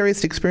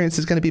scariest experience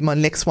is going to be my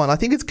next one. I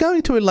think it's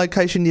going to a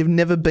location you've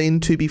never been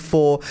to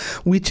before,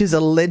 which is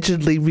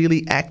allegedly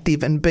really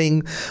active, and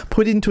being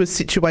put into a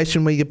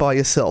situation where you're by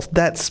yourself.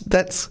 That's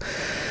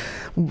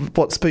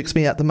what spooks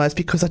me out the most,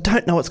 because I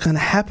don't know what's going to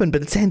happen,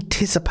 but it's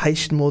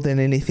anticipation more than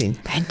anything.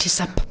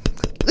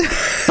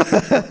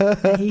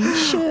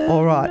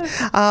 All right.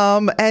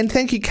 And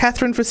thank you,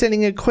 Catherine, for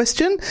sending a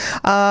question.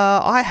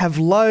 I have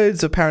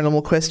loads of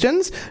paranormal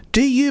questions.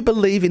 Do you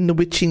believe in the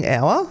witching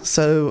hour?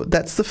 So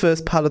that's the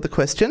first part of the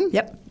question.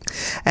 Yep.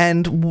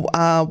 And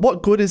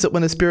what good is it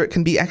when a spirit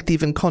can be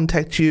active and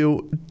contact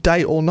you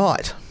day or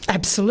night?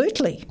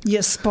 Absolutely.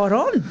 You're spot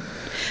on.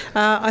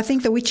 I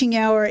think the witching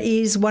hour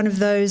is one of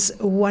those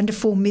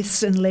wonderful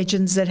myths and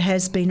legends that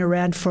has been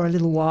around for a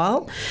little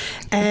while.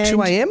 And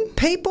 2 a.m?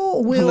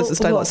 People will... Unless it's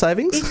daylight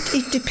savings?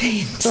 It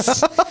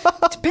depends.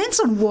 It depends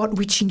on what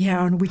witching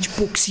hour and which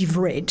books you've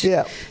read.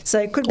 Yeah. So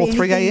it could be anything.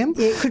 3 a.m?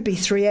 Yeah, it could be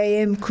 3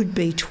 a.m, could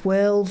be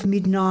 12,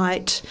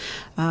 midnight,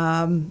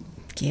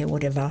 yeah,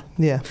 whatever.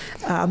 Yeah.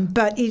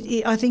 But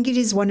I think it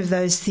is one of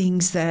those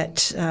things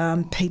that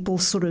people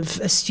sort of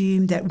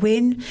assume that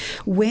when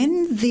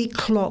the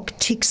clock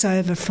ticks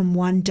over from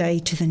one day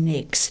to the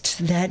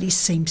next,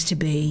 seems to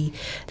be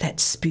that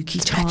spooky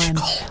time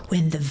magical.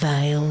 when the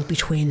veil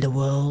between the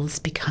worlds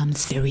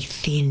becomes very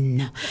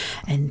thin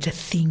and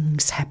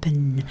things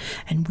happen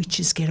and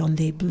witches get on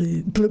their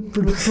brooms.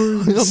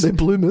 On their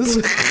bloomers.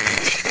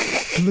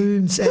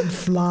 Blooms and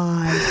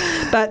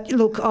fly. But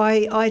look,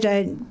 I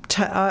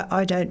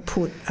don't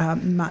put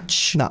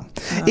much. No,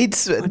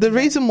 it's the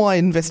reason why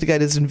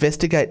investigators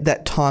investigate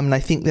that time, and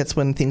I think that's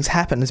when things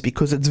happen, is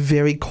because it's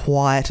very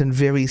quiet and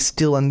very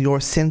still, and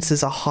your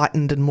senses are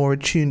heightened and more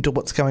attuned to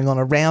what's going on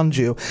around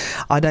you.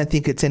 I don't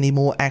think it's any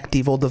more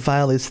active or the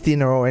veil is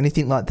thinner or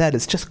anything like that.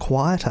 It's just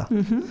quieter.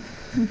 Mm-hmm.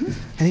 Mm-hmm.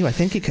 Anyway,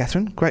 thank you,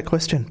 Catherine. Great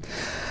question.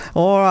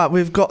 All right,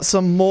 we've got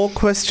some more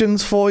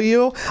questions for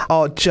you.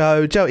 Oh,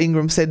 Joe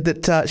Ingram said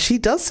that she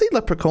does see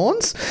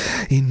leprechauns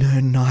in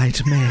her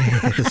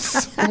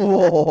nightmares.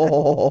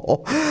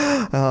 Oh,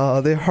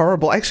 they're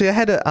horrible. Actually, I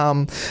had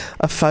a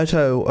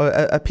photo,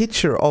 a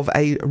picture of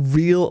a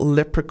real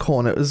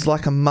leprechaun. It was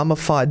like a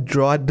mummified,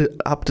 dried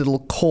up little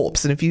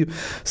corpse. And if you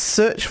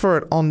search for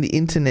it on the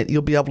internet,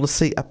 you'll be able to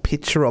see a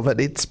picture of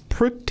it. It's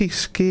pretty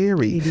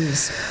scary. It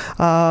is.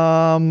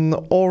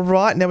 All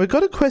right, now we've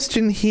got a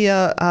question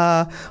here.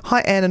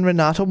 Hi, Anne and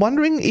Renata.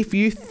 Wondering if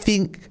you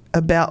think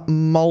about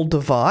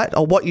Moldavite,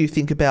 or what you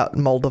think about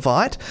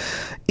Moldavite.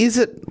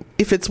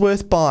 If it's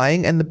worth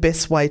buying, and the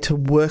best way to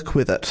work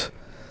with it?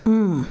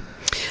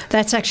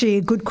 That's actually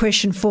a good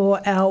question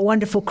for our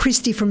wonderful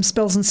Christy from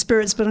Spells and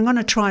Spirits, but I'm going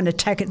to try and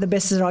attack it the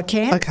best that I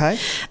can. Okay.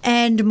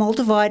 And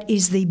Moldavite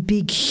is the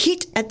big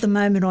hit at the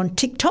moment on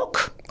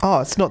TikTok.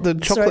 Oh, it's not the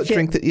chocolate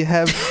drink that you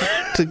have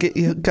to get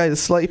you go to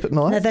sleep at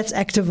night? No, that's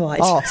Activite.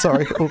 Oh,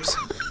 sorry. Oops.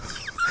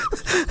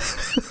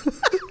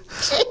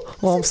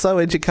 Well, I'm so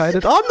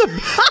educated. I'm a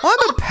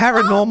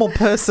paranormal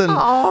person.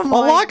 Oh my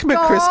I like my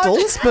God.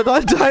 crystals, but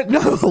I don't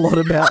know a lot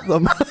about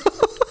them.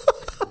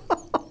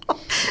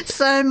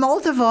 So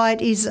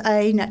Moldavite is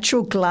a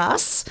natural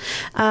glass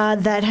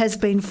that has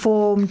been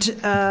formed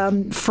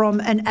from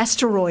an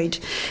asteroid,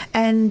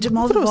 and Moldavite.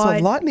 I thought it was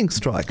a lightning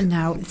strike.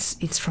 No,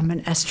 it's from an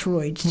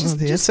asteroid.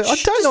 So I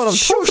don't know what I'm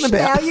talking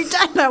about. Now you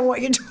don't know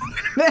what you're talking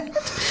about.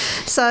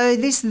 So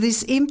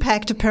this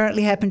impact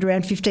apparently happened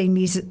around 15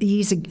 million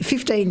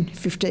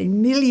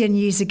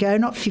years ago,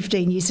 not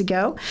 15 years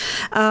ago,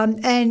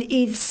 and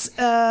it's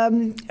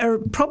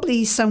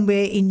probably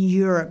somewhere in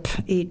Europe.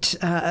 It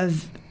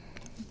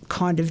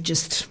kind of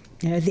just,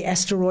 the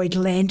asteroid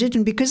landed,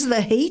 and because of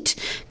the heat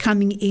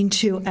coming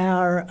into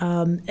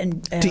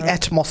the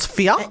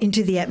atmosphere,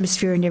 into the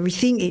atmosphere and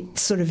everything, it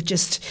sort of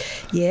just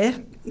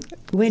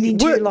went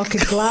into like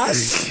a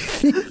glass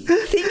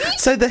thingy.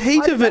 So the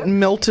heat of it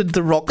melted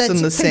the rocks and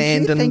the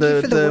sand and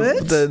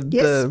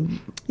the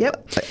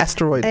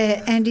asteroid.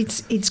 And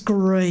it's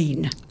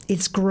green.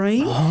 It's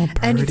green,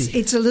 and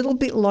it's a little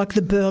bit like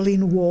the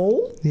Berlin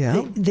Wall.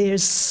 Yeah.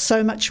 There's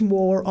so much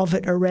more of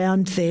it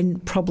around than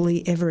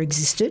probably ever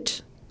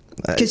existed.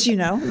 Because,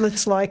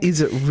 it's like... Is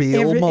it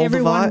real Moldavite?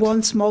 Everyone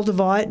wants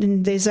Moldavite,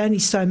 and there's only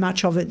so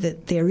much of it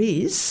that there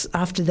is.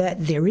 After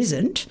that, there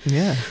isn't.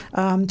 Yeah.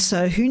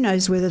 So who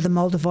knows whether the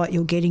Moldavite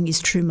you're getting is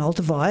true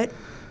Moldavite,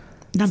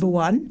 number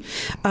one.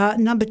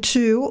 Number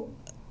two,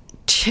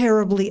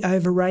 terribly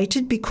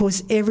overrated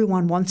because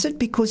everyone wants it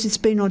because it's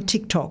been on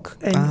TikTok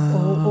and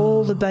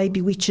all the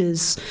baby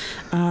witches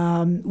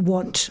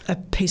want a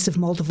piece of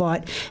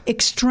Moldavite.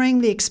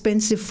 Extremely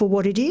expensive for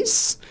what it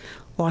is.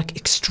 Like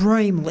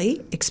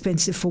extremely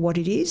expensive for what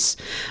it is.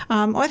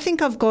 I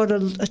think I've got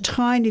a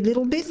tiny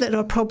little bit that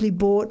I probably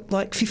bought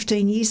like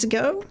 15 years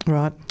ago.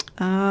 Right.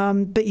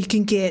 But you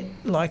can get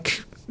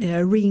like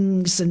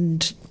rings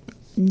and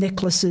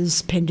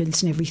necklaces,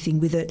 pendants and everything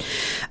with it.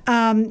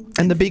 And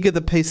the bigger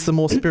the piece, the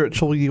more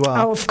spiritual you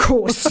are. Oh, of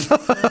course.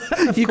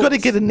 You've got to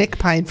get a neck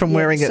pain from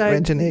wearing it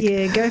around your neck.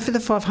 Yeah, go for the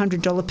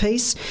 $500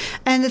 piece.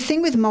 And the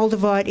thing with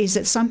Moldavite is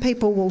that some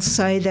people will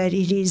say that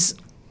it is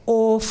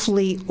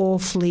awfully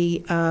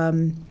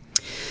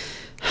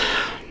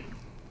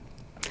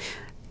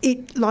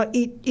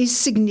it is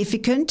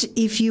significant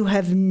if you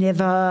have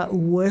never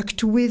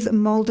worked with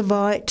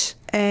Moldavite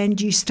and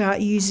you start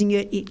using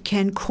it. It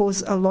can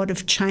cause a lot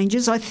of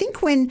changes. I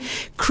think when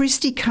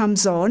Christy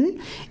comes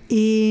on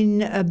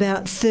in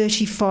about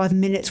 35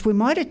 minutes, we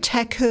might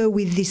attack her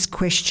with this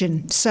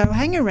question. So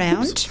hang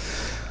around.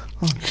 Oops.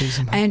 Oh, geez,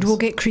 and we'll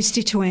get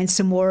Christy to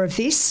answer more of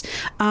this.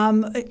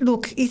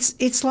 Look,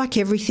 it's like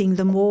everything.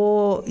 The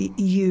more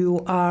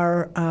you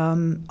are,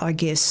 I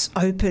guess,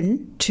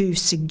 open to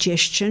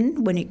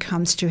suggestion when it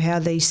comes to how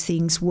these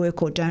things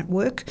work or don't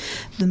work,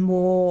 the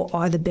more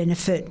either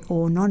benefit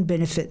or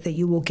non-benefit that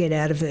you will get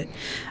out of it.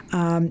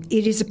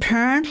 It is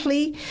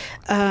apparently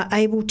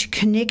able to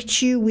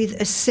connect you with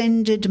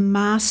ascended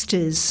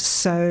masters.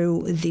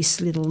 So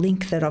this little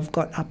link that I've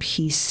got up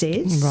here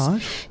says,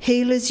 right.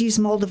 Healers use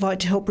Moldavite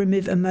to help remove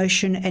remove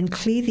emotion and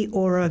clear the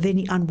aura of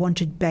any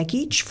unwanted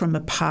baggage from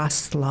a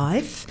past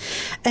life.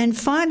 And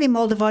finally,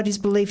 Moldavite is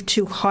believed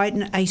to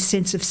heighten a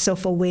sense of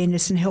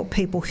self-awareness and help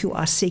people who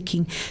are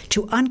seeking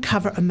to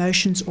uncover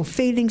emotions or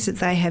feelings that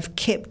they have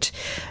kept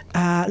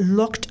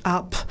locked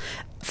up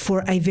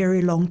for a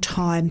very long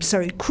time. So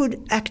it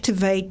could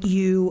activate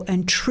you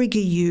and trigger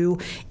you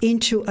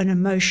into an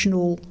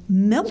emotional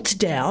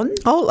meltdown.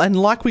 Oh, and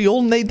like we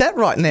all need that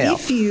right now.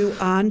 If you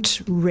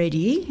aren't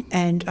ready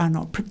and are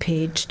not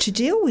prepared to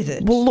deal with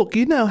it. Well, look,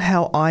 you know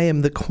how I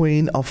am the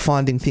queen of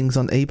finding things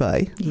on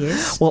eBay?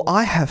 Yes. Well,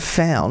 I have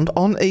found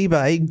on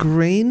eBay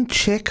green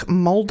Czech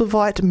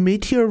Moldavite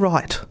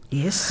meteorite.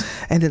 Yes.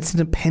 And it's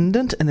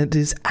independent and it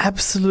is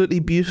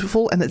absolutely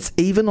beautiful and it's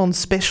even on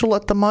special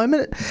at the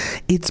moment.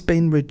 It's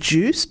been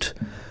reduced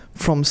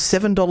from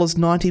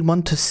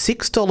 $7.91 to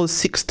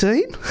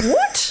 $6.16.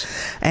 What?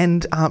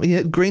 And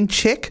green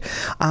Czech,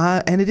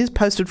 and it is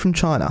posted from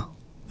China.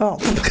 Oh.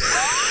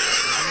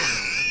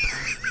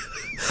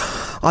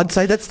 I'd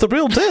say that's the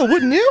real deal,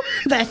 wouldn't you?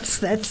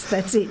 That's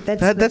it.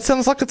 That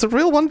sounds like it's a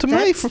real one to me.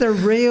 That's the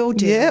real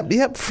deal.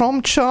 Yep.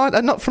 From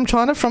China, not from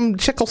China, from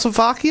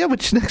Czechoslovakia,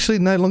 which actually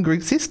no longer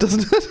exists,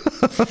 doesn't it?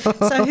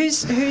 So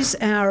who's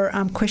our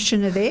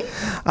questioner there?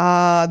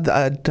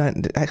 I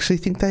don't actually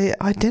think they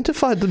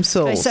identified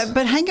themselves. Okay,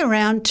 but hang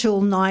around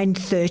till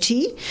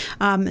 9:30,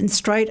 and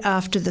straight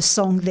after the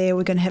song there,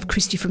 we're going to have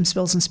Christy from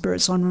Spells and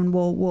Spirits on, and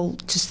we'll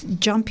just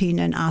jump in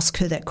and ask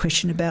her that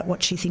question about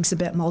what she thinks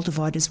about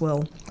Moldavite as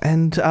well.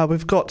 And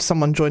we've got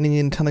someone joining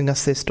in telling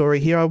us their story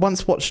here. I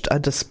once watched a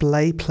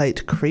display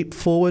plate creep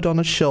forward on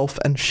a shelf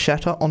and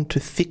shatter onto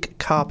thick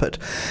carpet.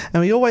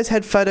 And we always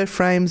had photo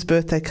frames,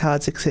 birthday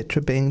cards,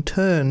 etc. being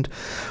turned.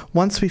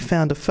 Once we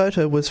found a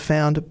photo was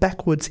found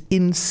backwards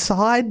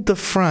inside the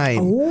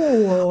frame.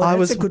 Oh,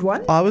 that's a good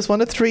one. I was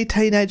one of 3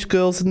 teenage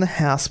girls in the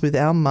house with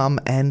our mum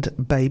and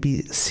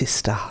baby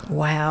sister.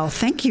 Wow,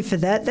 thank you for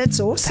that. That's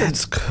awesome.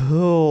 That's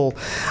cool.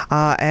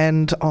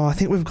 And I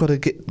think we've got to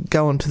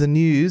go on to the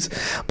news,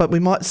 but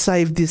we might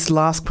save this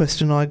last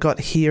question I got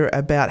here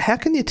about how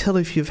can you tell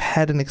if you've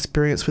had an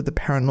experience with the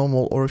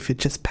paranormal or if you're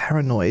just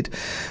paranoid,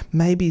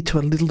 maybe to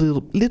a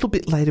little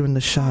bit later in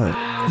the show.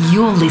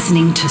 You're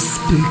listening to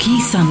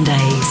Spooky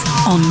Sundays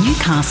on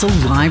Newcastle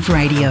Live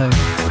Radio.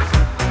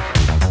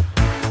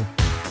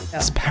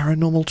 It's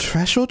paranormal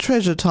trash or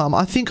treasure time.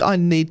 I think I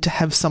need to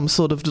have some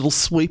sort of little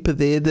sweeper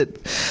there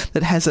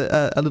that has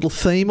a little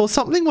theme or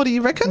something. What do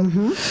you reckon?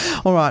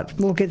 Mm-hmm. All right.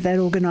 We'll get that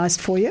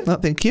organised for you. Oh,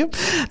 thank you.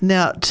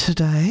 Now,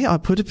 today I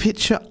put a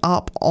picture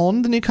up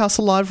on the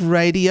Newcastle Live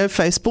Radio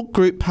Facebook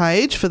group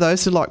page for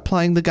those who like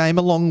playing the game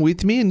along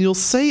with me, and you'll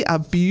see a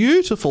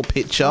beautiful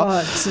picture. Oh,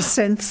 it's a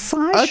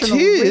sensational It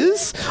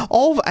is ring.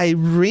 Of a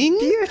ring.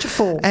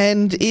 Beautiful.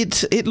 And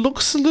it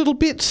looks a little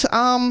bit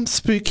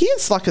spooky.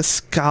 It's like a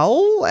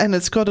skull, and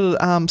it's got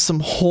some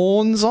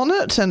horns on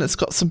it, and it's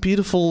got some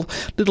beautiful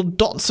little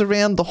dots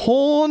around the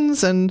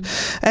horns. And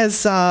as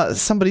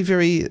somebody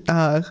very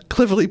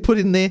cleverly put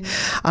in there,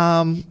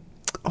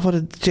 what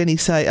did Jenny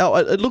say? Oh,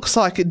 it looks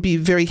like it'd be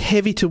very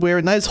heavy to wear,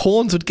 and those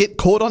horns would get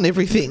caught on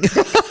everything.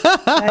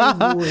 They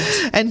would.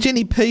 And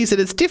Jenny P said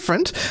it's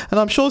different, and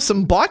I'm sure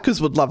some bikers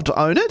would love to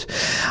own it.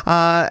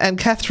 And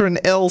Catherine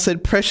L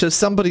said, precious,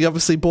 somebody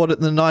obviously bought it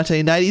in the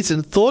 1980s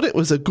and thought it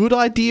was a good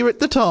idea at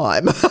the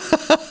time.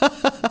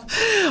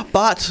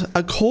 But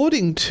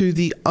according to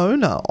the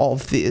owner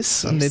of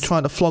this, and they're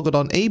trying to flog it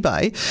on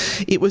eBay,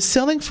 it was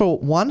selling for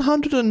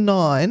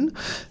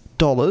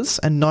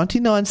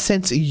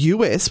 $109.99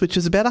 US, which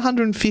is about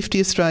 150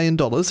 Australian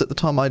dollars at the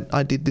time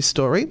I did this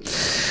story.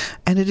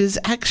 And it is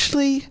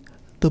actually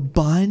the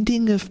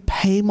binding of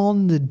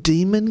Paimon, the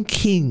Demon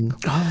King.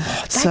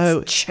 Oh,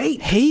 that's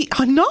cheap.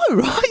 I know,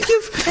 right?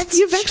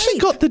 You've actually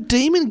got the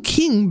Demon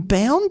King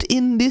bound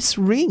in this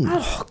ring.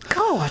 Oh,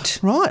 God.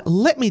 Right,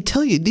 let me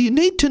tell you. Do you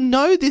need to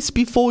know this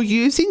before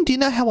using? Do you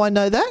know how I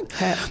know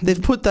that?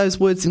 They've put those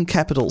words in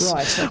capitals.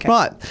 Right, okay.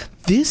 Right.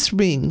 This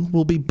ring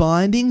will be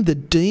binding the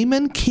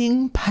Demon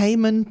King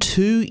Paimon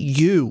to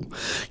you.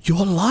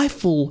 Your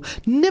life will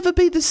never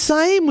be the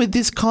same with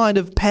this kind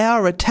of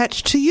power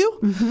attached to you.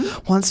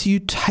 Mm-hmm. Once you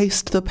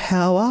taste the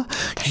power,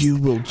 you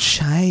will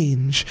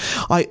change.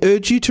 I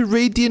urge you to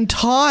read the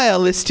entire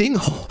listing.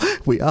 Oh,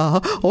 we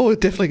are. Oh, we're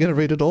definitely going to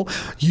read it all.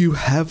 You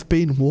have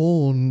been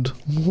warned.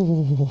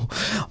 Oh,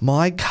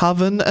 my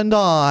coven and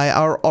I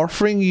are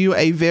offering you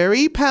a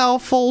very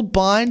powerful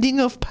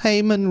binding of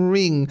Paimon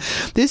ring.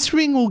 This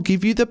ring will give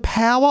you the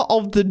power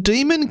of the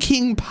Demon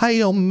King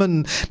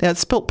Paimon. Now,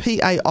 it's spelled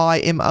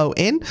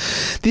Paimon.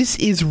 This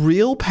is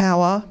real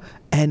power,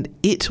 and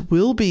it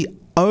will be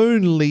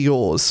only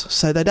yours.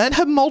 So they don't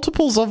have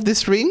multiples of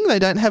this ring. They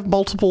don't have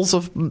multiples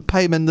of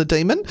Paimon the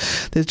Demon.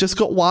 They've just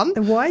got one.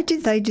 Why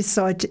did they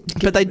decide to...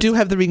 But they do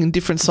have the ring in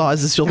different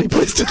sizes, you'll be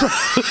pleased to know.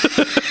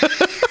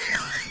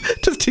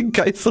 Just in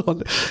in case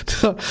someone...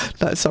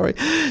 No, sorry.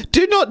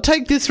 Do not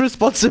take this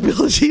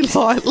responsibility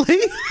lightly.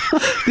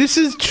 This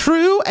is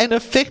true and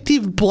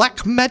effective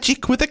black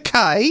magic with a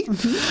K.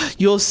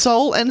 Your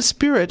soul and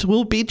spirit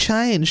will be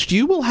changed.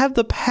 You will have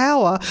the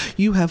power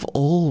you have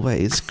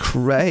always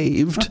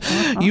craved.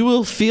 You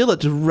will feel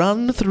it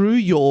run through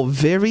your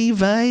very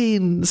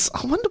veins.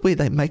 I wonder where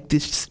they make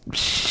this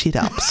shit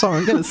up. Sorry,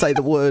 I'm going to say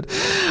the word.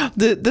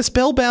 The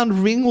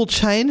spellbound ring will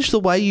change the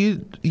way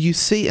you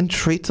see and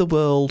treat the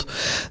world.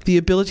 The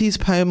abilities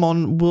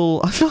Paimon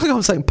will... I feel like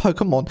I'm saying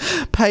Pokemon.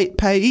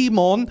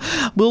 Paimon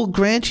will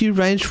grant you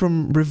range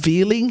from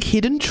revealing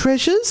hidden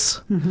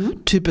treasures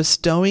to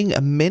bestowing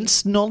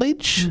immense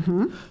knowledge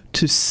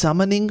to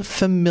summoning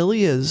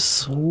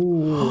familiars.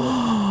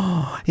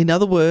 In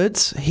other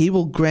words, he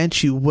will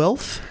grant you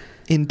wealth,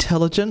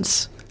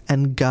 intelligence,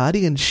 and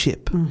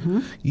guardianship.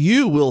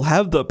 You will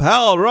have the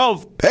power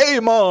of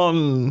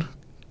Paimon.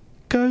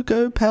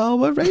 Go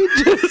Power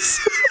Rangers.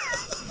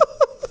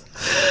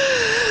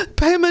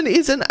 Paimon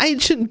is an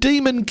ancient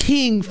demon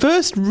king,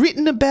 first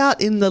written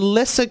about in the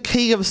Lesser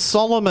Key of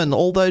Solomon,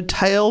 although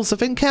tales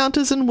of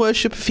encounters and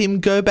worship of him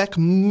go back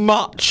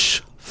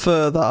much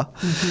further.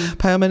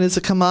 Paimon is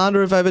a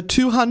commander of over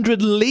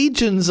 200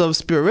 legions of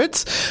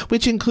spirits,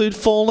 which include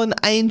fallen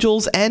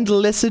angels and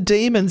lesser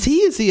demons. He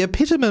is the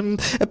epitome.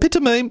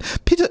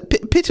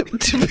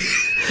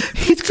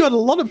 He's got a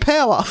lot of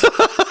power.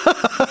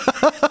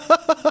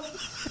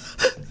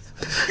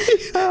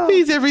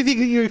 He's everything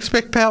that you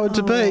expect power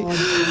to be.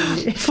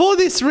 For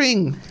this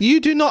ring, you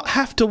do not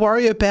have to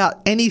worry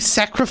about any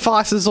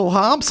sacrifices or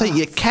harm, so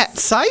your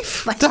cat's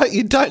safe.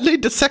 You don't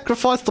need to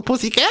sacrifice the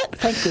pussycat.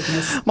 Thank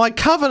goodness. My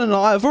coven and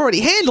I have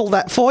already handled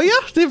that for you.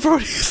 They've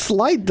already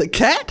slayed the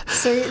cat.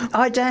 See,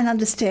 I don't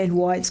understand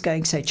why it's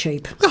going so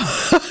cheap.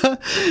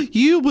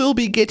 You will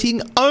be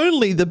getting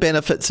only the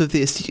benefits of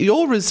this.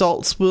 Your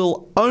results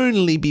will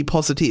only be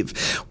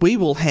positive. We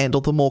will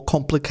handle the more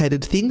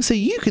complicated things so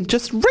you can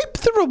just reap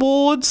the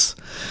rewards.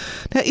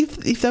 Now,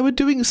 if they were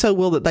doing so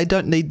well that they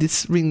don't need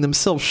this ring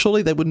themselves,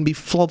 surely they wouldn't be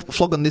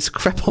flogging this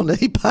crap on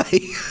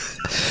eBay.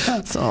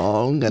 So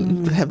I'm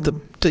going to have the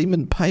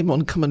demon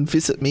Paimon come and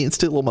visit me and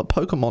steal all my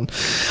Pokemon.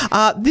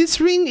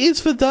 This ring is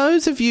for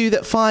those of you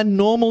that find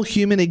normal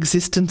human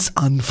existence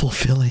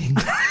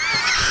unfulfilling.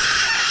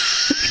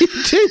 You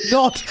do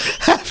not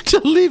have to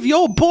live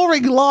your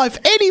boring life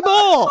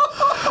anymore.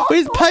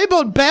 With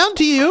Paimon bound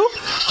to you...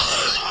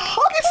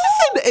 This is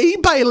an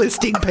eBay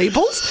listing,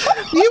 peoples.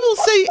 You will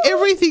see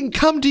everything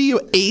come to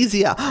you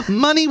easier.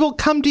 Money will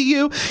come to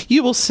you.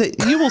 You will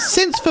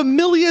sense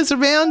familiars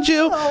around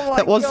you.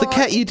 That was the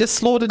cat you just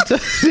slaughtered.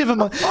 Never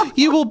mind.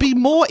 You will be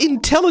more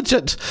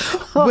intelligent.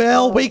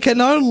 Well, we can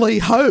only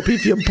hope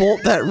if you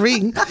bought that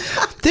ring.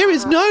 There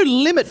is no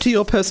limit to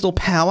your personal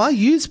power.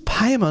 Use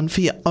Paimon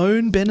for your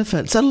own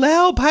benefits.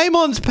 Allow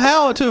Paimon's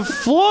power to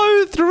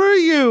flow through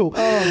you.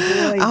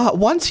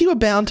 Once you are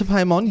bound to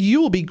Paimon,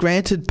 you will be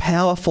granted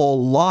power for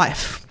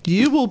life.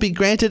 You will be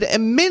granted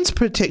immense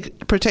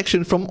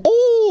protection from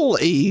all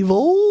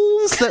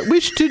evils that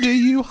wish to do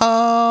you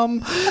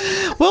harm.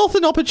 Wealth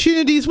and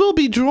opportunities will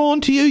be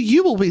drawn to you.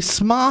 You will be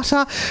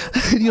smarter.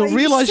 And you'll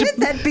realise you said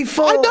that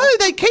before. I know,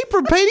 they keep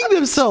repeating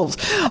themselves.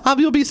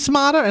 You'll be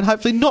smarter and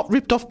hopefully not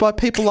ripped off by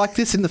people like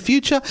this in the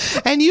future.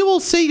 And you will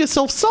see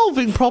yourself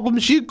solving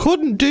problems you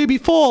couldn't do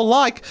before,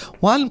 like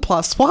 1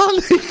 + 1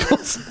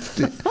 equals...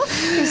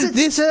 Is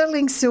it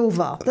sterling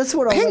silver? That's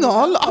what I Hang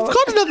on, I've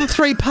got another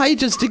 3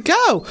 pages to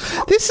go.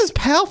 This is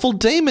powerful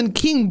Demon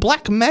King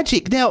black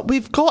magic. Now,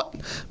 we've got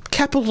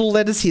capital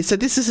letters here, so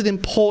this is an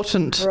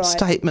important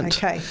statement.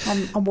 Okay,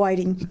 I'm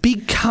waiting.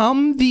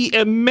 Become the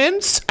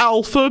immense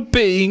alpha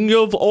being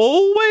you've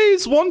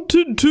always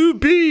wanted to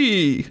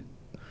be.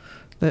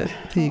 There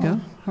you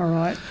go. All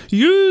right.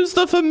 Use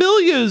the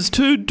familiars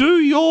to do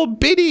your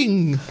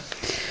bidding.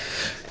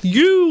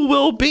 You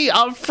will be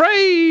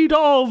afraid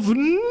of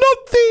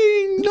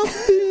nothing.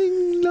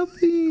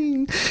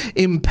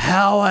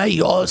 Empower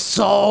your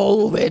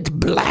soul with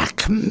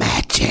black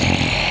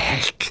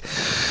magic.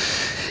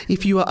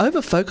 If you are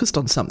over-focused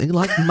on something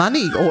like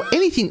money or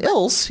anything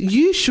else,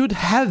 you should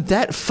have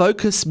that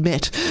focus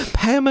met.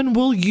 Paimon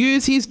will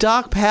use his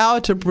dark power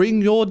to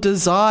bring your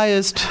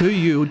desires to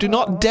you. Do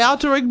not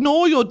doubt or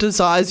ignore your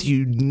desires.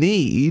 You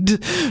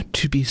need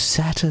to be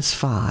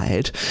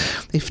satisfied.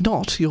 If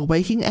not, your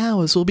waking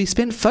hours will be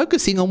spent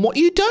focusing on what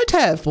you don't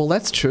have. Well,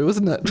 that's true,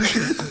 isn't it?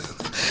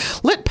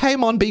 Let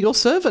Paimon be your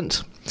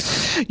servant.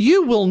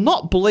 You will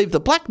not believe the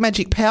black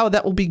magic power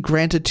that will be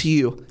granted to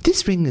you.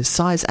 This ring is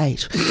size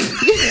 8.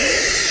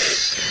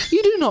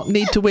 You do not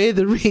need to wear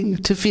the ring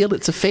to feel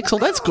its effects. Well,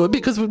 that's good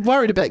because we're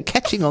worried about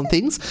catching on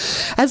things.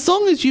 As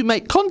long as you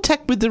make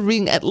contact with the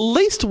ring at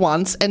least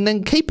once and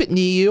then keep it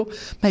near you,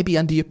 maybe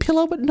under your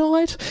pillow at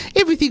night,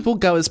 everything will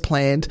go as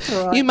planned.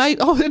 Right.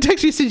 It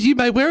actually says you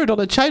may wear it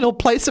on a chain or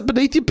place it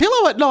beneath your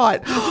pillow at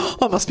night.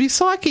 I must be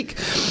psychic.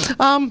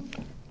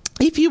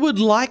 If you would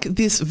like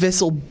this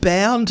vessel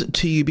bound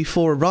to you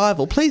before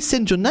arrival, please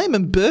send your name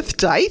and birth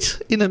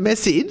date in a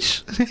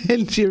message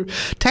and your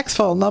tax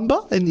file number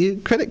and your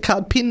credit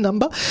card PIN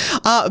number.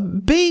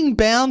 Being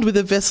bound with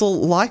a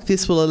vessel like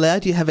this will allow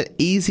you to have an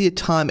easier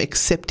time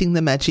accepting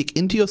the magic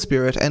into your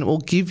spirit and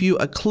will give you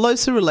a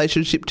closer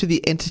relationship to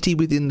the entity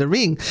within the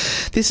ring.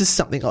 This is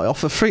something I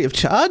offer free of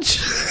charge.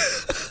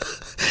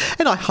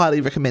 And I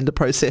highly recommend the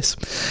process.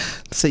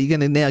 So you're going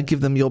to now give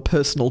them your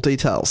personal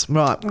details.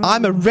 Right.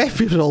 I'm a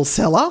reputable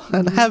seller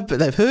and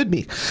they've heard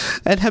me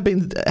and have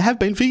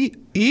been for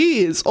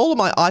years. All of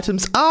my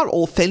items are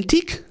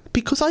authentic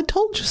because I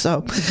told you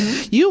so.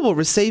 You will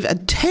receive a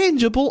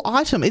tangible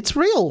item. It's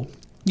real.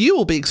 You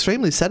will be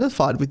extremely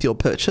satisfied with your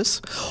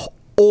purchase.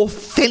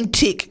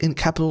 Authentic in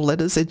capital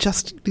letters. They're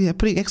just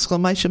putting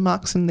exclamation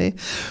marks in there.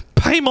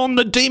 Paimon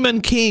the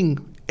Demon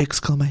King!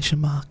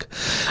 Exclamation mark.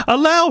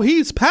 Allow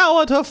his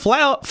power to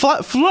flow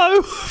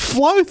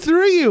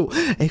through you!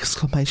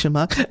 Exclamation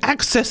mark.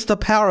 Access the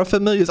power of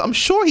familiars. I'm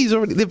sure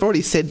they've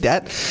already said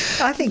that.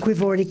 I think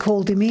we've already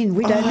called him in.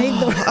 We don't need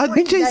the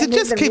Jeez, it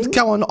just keeps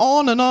going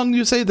on and on.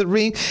 You see the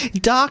ring.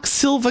 Dark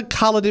silver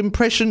coloured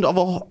impression of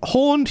a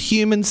horned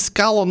human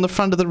skull on the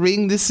front of the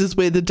ring. This is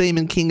where the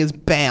Demon King is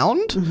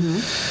bound.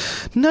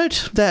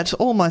 Note that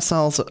all my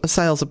sales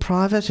are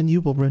private and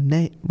you will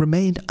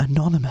remain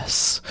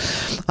anonymous.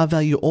 I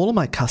value all of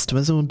my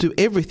customers and will do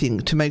everything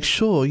to make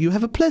sure you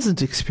have a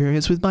pleasant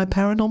experience with my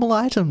paranormal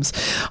items.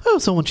 I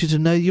also want you to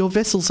know your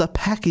vessels are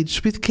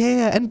packaged with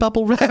care and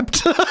bubble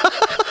wrapped.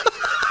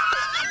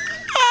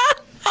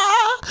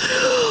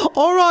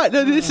 All right,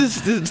 now this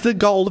is the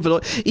goal of it all.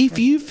 If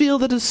you feel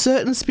that a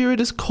certain spirit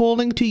is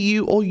calling to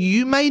you, or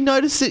you may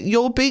notice that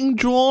you're being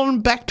drawn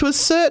back to a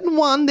certain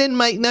one, then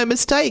make no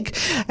mistake,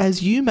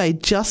 as you may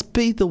just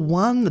be the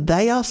one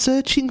they are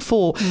searching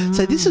for.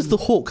 So this is the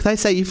hook. They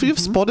say if you've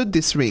spotted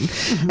this ring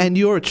and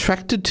you're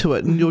attracted to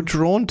it and you're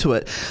drawn to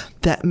it,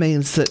 that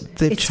means that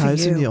they've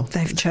chosen you.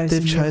 They've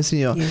chosen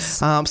you. Yes.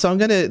 So I'm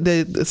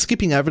they're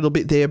skipping over a little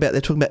bit there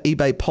they're talking about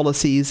eBay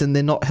policies and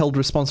they're not held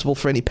responsible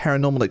for any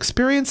paranormal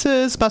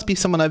experiences. Must be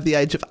someone over the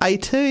age of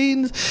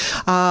 18.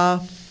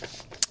 But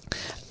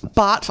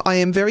I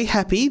am very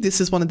happy.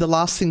 This is one of the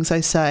last things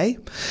they say.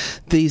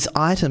 These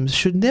items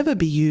should never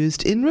be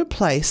used in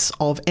replace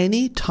of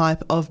any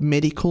type of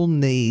medical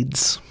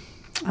needs.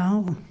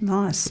 Oh,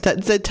 nice.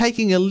 They're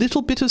taking a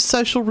little bit of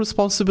social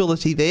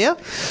responsibility there.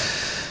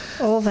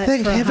 All that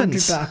Thank for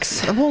heavens.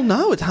 $100. Well,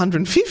 no, it's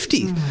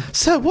 150.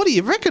 So what do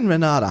you reckon,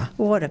 Renata?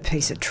 What a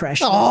piece of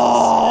trash.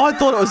 Oh, I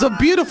thought it was a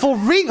beautiful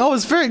ring. I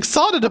was very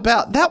excited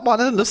about that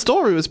one, and the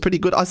story was pretty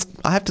good. I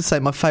have to say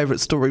my favourite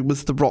story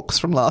was the rocks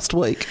from last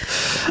week.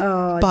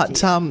 Oh, but,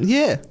 dear.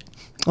 yeah.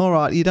 All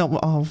right, you don't...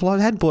 Oh, well,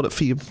 I had bought it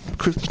for your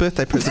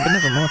birthday present, but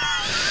never mind.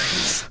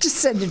 Just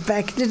send it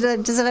back. Does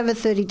it have a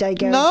 30-day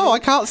guarantee? No, I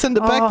can't send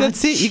it back. Oh,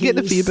 That's it. You get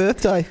it for your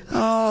birthday.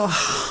 Oh.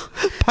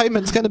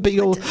 Payment's going to be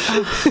your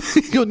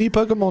your new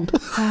Pokemon.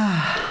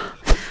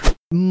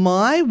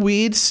 My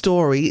weird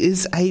story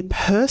is a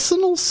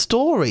personal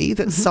story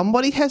that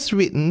somebody has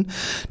written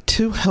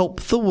to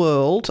help the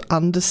world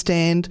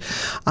understand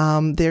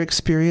their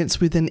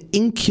experience with an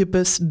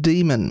incubus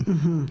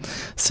demon.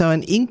 So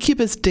an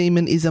incubus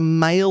demon is a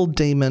male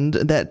demon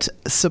that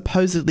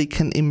supposedly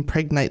can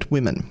impregnate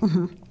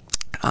women.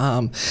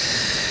 And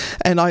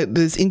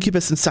there's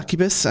incubus and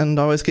succubus, and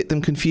I always get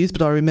them confused.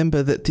 But I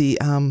remember that the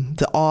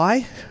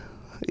I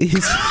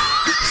is,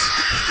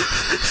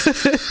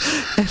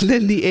 and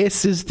then the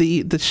S is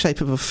the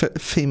shape of a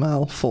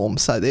female form.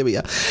 So there we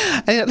are.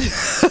 And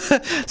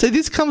so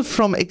this comes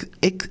from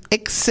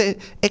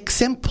exemplar.com,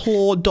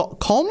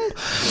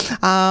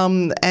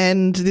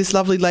 and this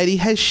lovely lady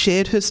has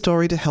shared her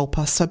story to help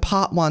us. So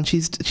part one,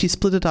 she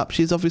split it up.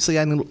 She's obviously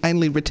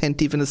anally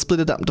retentive and has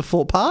split it up into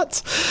 4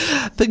 parts.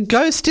 The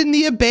ghost in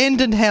the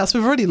abandoned house.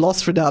 We've already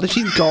lost Renata.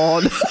 She's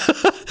gone.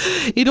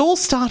 It all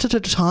started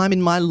at a time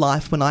in my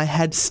life when I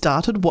had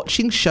started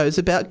watching shows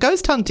about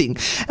ghost hunting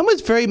and was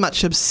very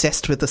much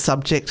obsessed with the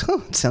subject.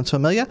 Oh, it sounds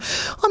familiar.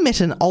 I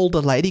met an older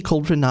lady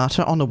called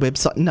Renata on a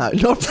website. No,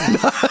 not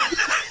Renata.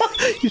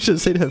 You should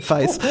have seen her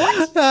face.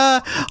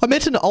 I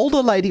met an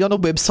older lady on a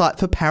website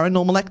for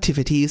paranormal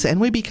activities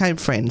and we became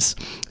friends.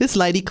 This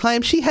lady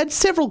claimed she had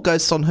several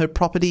ghosts on her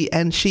property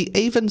and she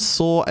even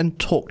saw and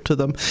talked to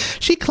them.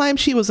 She claimed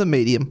she was a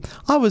medium.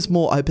 I was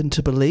more open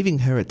to believing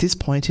her at this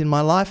point in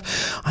my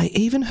life. I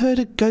even heard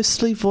a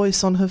ghostly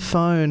voice on her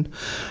phone.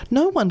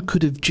 No one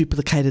could have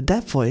duplicated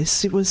that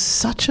voice. It was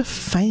such a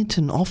faint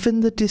and off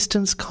in the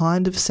distance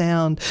kind of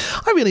sound.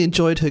 I really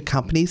enjoyed her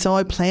company, so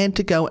I planned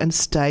to go and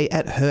stay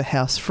at her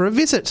house for a a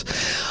visit.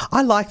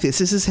 I like this.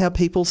 This is how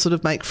people sort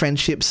of make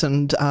friendships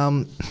and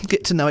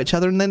get to know each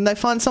other, and then they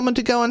find someone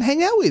to go and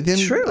hang out with. And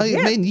True,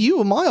 I mean, you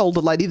were my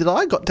older lady that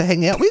I got to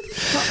hang out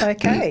with.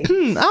 Okay.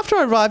 After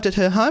I arrived at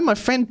her home, my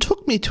friend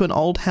took me to an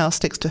old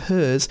house next to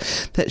hers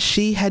that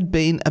had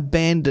been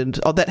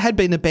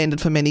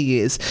abandoned for many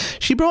years.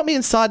 She brought me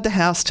inside the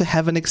house to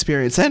have an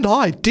experience, and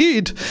I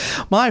did.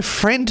 My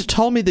friend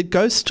told me the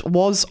ghost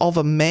was of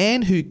a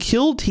man who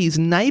killed his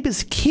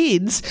neighbour's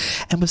kids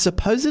and was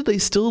supposedly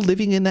still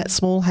living in that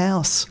small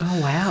house.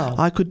 Oh, wow.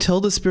 I could tell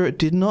the spirit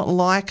did not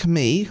like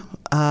me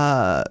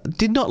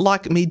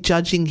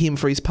judging him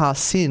for his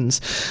past sins.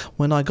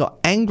 When I got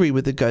angry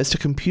with the ghost, a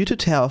computer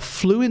tower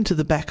flew into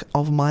the back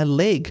of my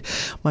leg.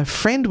 My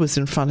friend was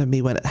in front of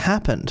me when it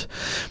happened.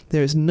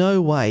 There is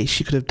no way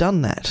she could have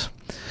done that.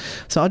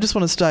 So I just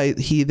want to say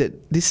here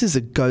that this is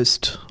a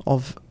ghost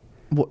of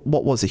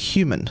what was a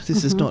human.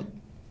 This is not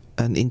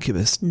an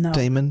incubus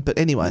demon. But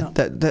anyway,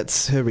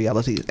 that's her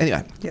reality.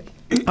 Anyway. Yep.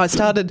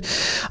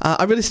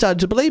 I really started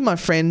to believe my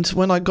friend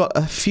when I got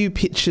a few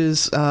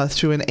pictures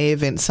through an air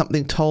vent.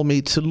 Something told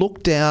me to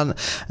look down,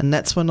 and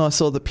that's when I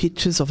saw the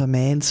pictures of a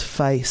man's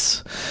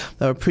face.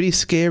 They were pretty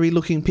scary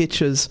looking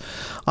pictures.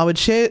 I would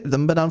share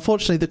them, but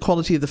unfortunately the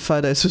quality of the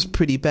photos was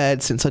pretty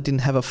bad since I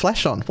didn't have a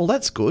flash on. Well,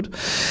 that's good.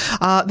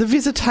 The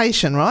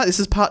visitation, right? This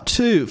is part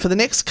 2. For the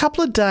next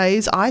couple of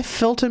days, I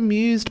felt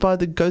amused by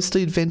the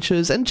ghostly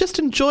adventures and just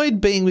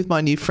enjoyed being with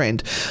my new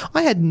friend.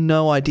 I had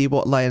no idea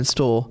what lay in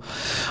store.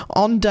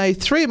 On day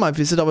 3 of my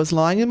visit, I was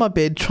lying in my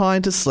bed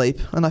trying to sleep,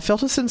 and I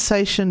felt a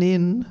sensation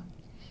in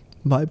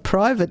my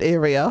private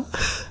area.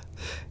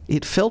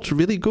 It felt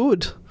really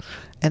good,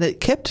 and it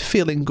kept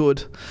feeling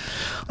good.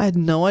 I had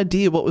no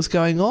idea what was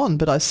going on,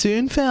 but I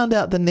soon found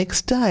out the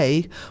next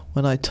day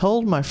when I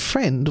told my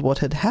friend what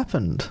had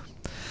happened.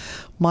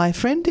 My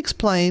friend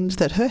explained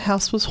that her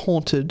house was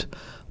haunted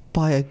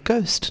by a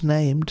ghost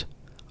named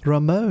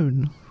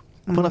Ramon.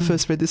 When I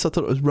first read this, I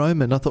thought it was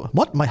Roman. I thought,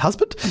 what, my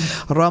husband?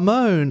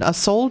 Ramon, a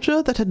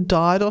soldier that had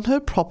died on her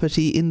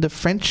property in the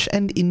French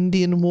and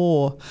Indian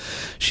War.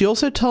 She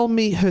also told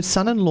me her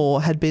son-in-law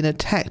had been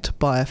attacked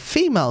by a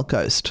female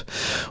ghost,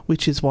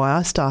 which is why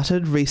I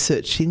started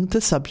researching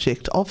the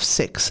subject of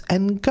sex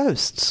and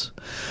ghosts.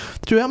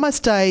 Throughout my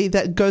stay,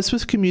 that ghost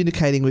was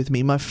communicating with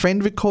me. My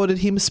friend recorded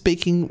him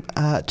speaking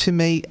to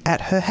me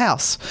at her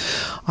house.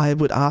 I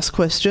would ask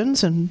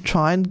questions and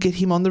try and get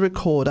him on the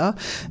recorder,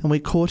 and we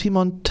caught him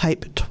on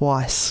tape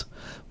twice.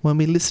 When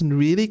we listened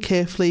really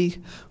carefully,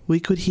 we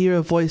could hear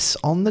a voice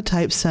on the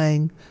tape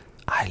saying,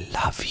 "I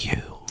love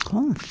you."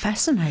 Oh,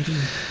 fascinating.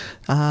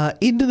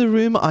 Into the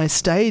room I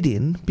stayed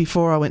in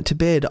before I went to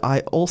bed, I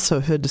also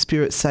heard the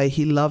spirit say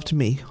he loved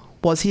me.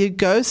 Was he a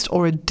ghost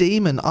or a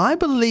demon? I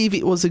believe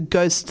it was a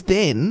ghost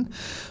then,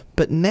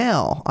 but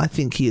now I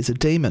think he is a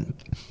demon.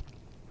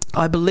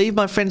 I believe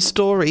my friend's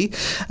story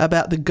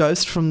about the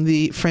ghost from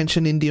the French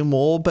and Indian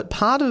War, but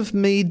part of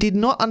me did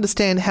not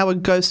understand how a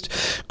ghost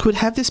could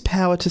have this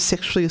power to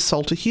sexually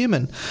assault a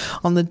human.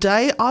 On the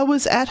day I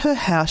was at her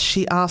house,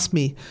 she asked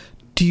me,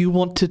 "Do you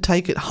want to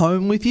take it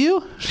home with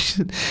you?"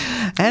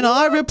 And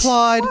I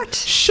replied,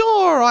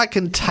 "Sure, I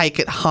can take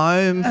it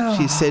home,"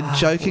 she said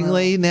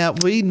jokingly. Now,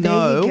 we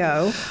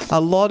know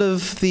a lot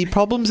of the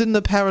problems in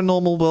the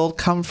paranormal world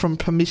come from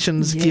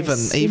permissions given,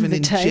 even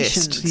in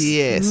jest.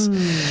 Yes.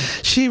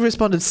 She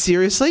responded,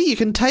 "Seriously, you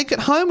can take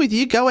it home with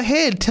you. Go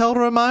ahead. Tell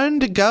Ramon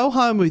to go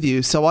home with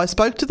you." So I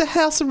spoke to the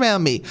house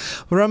around me.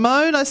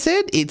 "Ramon," I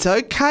said, "it's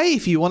okay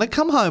if you want to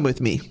come home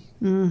with me."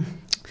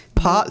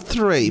 Part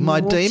 3, my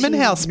demon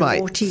housemate.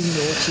 Naughty.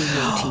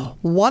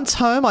 Once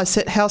home, I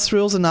set house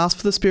rules and asked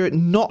for the spirit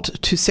not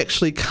to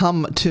sexually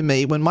come to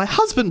me when my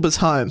husband was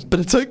home,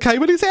 but it's okay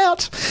when he's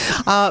out.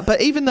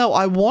 But even though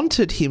I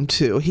wanted him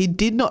to, he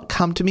did not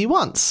come to me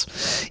once.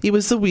 It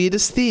was the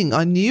weirdest thing.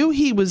 I knew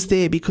he was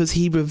there because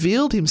he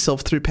revealed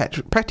himself through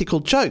practical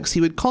jokes. He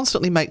would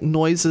constantly make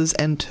noises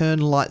and turn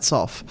lights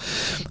off.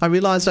 I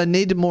realised I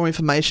needed more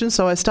information,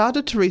 so I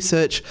started to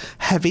research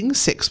having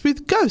sex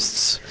with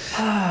ghosts.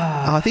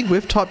 I think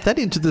we've typed that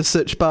into the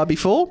search bar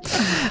before,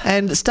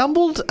 and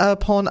stumbled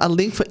upon a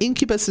link for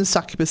incubus and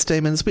succubus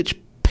demons, which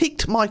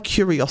piqued my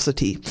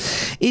curiosity.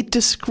 It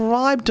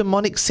described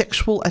demonic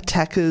sexual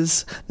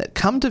attackers that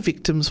come to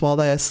victims while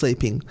they are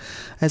sleeping.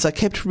 As I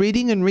kept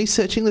reading and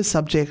researching the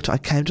subject, I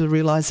came to the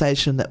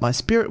realisation that my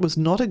spirit was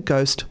not a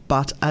ghost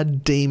but a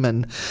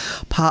demon.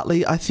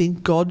 Partly, I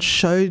think God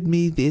showed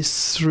me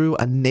this through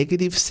a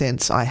negative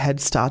sense I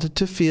had started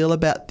to feel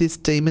about this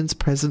demon's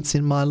presence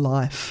in my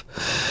life.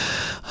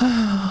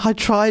 I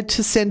tried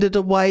to send it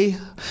away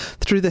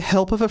through the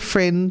help of a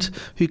friend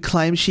who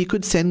claimed she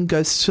could send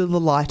ghosts to the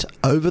light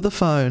over the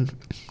phone.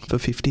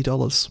 for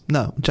 $50.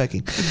 No, I'm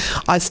joking.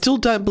 I still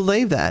don't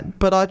believe that,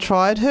 but I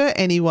tried her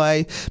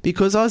anyway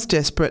because I was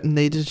desperate and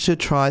needed to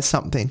try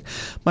something.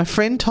 My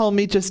friend told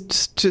me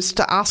just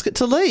to ask it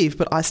to leave,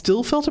 but I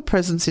still felt a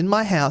presence in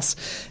my house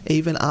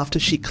even after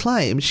she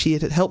claimed she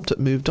had helped it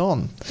moved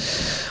on.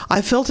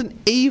 I felt an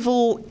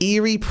evil,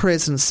 eerie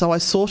presence, so I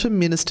sought a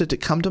minister to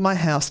come to my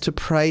house to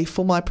pray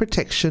for my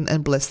protection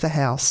and bless the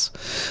house.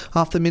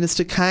 After the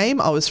minister came,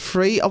 I was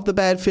free of the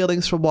bad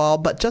feelings for a while,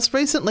 but just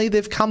recently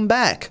they've come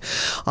back.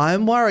 I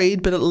am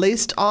worried, but at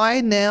least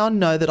I now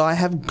know that I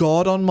have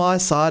God on my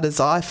side as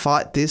I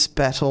fight this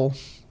battle.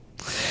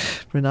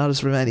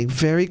 Renata's remaining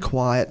very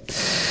quiet.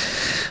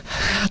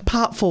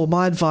 Part 4,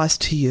 my advice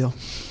to you.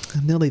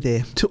 I'm nearly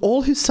there. To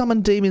all who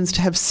summon demons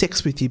to have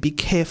sex with you, be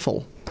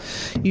careful.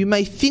 You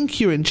may think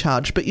you're in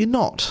charge, but you're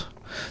not.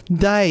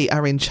 They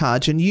are in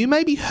charge, and you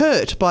may be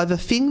hurt by the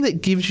thing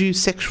that gives you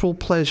sexual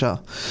pleasure.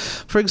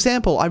 For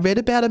example, I read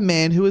about a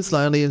man who was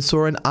lonely and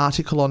saw an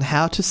article on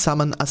how to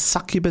summon a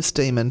succubus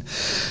demon.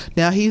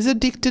 Now, he is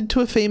addicted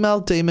to a female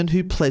demon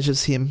who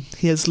pleasures him.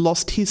 He has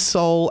lost his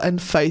soul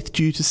and faith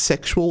due to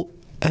sexual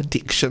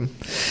addiction.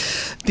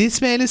 This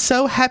man is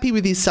so happy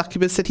with his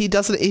succubus that he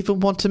doesn't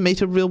even want to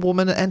meet a real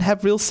woman and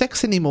have real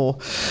sex anymore.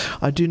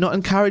 I do not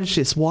encourage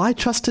this. Why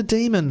trust a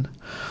demon?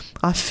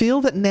 I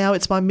feel that now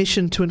it's my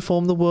mission to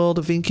inform the world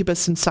of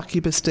incubus and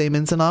succubus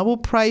demons, and I will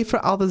pray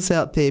for others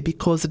out there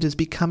because it is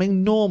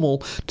becoming normal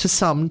to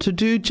some to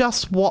do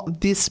just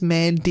what this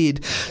man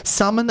did,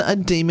 summon a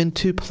demon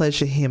to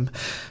pleasure him.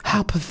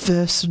 How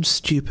perverse and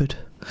stupid.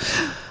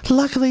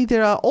 Luckily,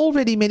 there are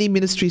already many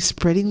ministries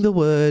spreading the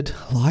word,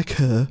 like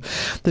her.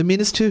 The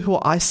minister who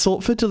I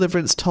sought for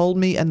deliverance told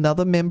me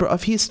another member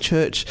of his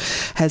church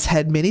has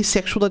had many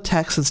sexual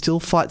attacks and still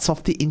fights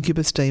off the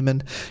incubus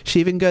demon. She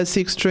even goes to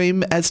the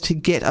extreme as to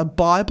get a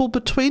Bible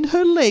between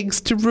her legs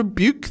to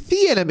rebuke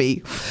the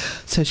enemy.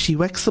 So she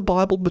whacks the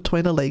Bible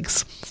between her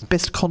legs.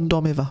 Best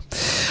condom ever.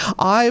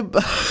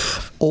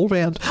 All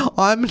round.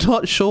 I'm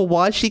not sure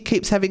why she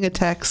keeps having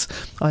attacks.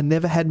 I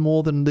never had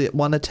more than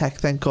one attack,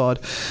 thank God.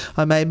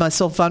 I made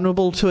myself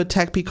vulnerable to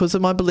attack because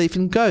of my belief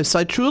in ghosts.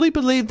 I truly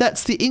believe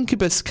that's why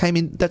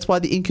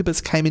the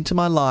incubus came into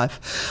my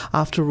life.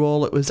 After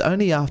all, it was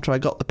only after I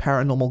got the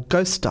paranormal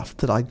ghost stuff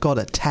that I got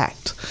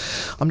attacked.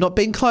 I'm not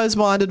being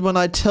closed-minded when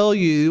I tell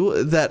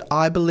you that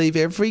I believe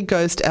every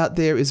ghost out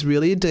there is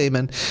really a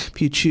demon.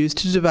 If you choose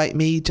to debate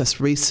me, just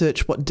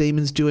research what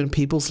demons do in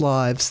people's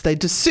lives. They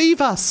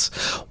deceive us.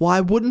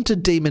 Why wouldn't a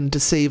demon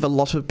deceive a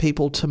lot of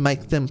people to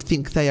make them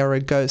think they are a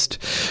ghost?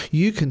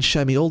 You can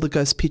show me all the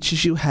ghost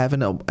pictures you have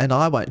and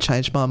I won't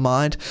change my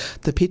mind.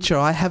 The picture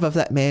I have of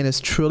that man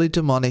is truly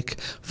demonic.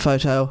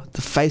 Photo,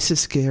 the face is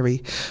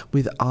scary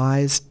with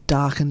eyes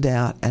darkened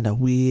out and a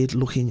weird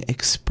looking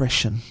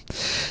expression.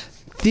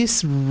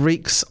 This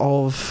reeks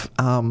of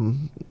a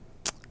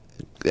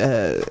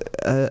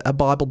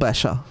Bible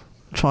basher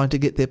trying to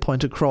get their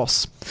point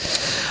across.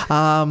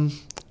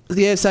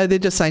 Yeah, so they're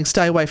just saying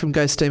stay away from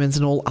ghost demons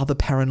and all other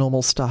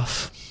paranormal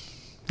stuff.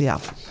 Yeah,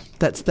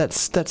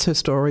 that's her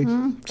story.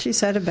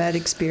 She's had a bad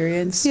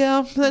experience.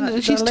 Yeah,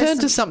 and she's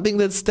turned to something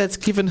that's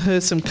given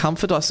her some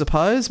comfort, I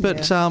suppose.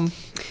 But yeah.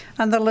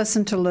 And the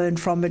lesson to learn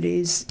from it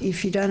is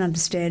if you don't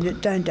understand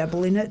it, don't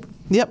dabble in it.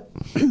 Yep.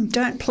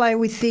 Don't play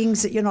with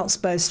things that you're not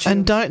supposed to.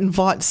 And don't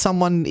invite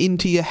someone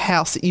into your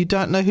house that you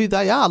don't know who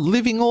they are,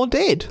 living or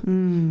dead.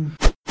 And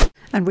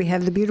we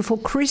have the beautiful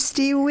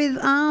Christy with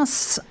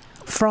us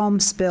from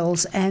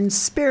Spells and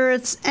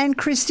Spirits. And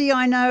Christy,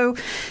 I know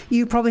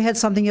you probably had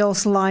something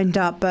else lined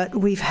up, but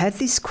we've had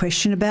this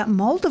question about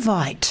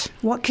Moldavite.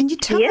 What can you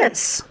tell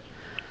us?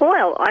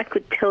 Well, I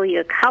could tell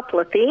you a couple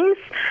of things.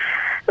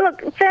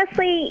 Look,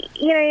 firstly,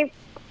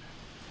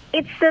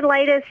 it's the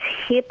latest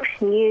hip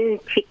new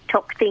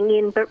TikTok thing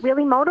in, but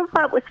really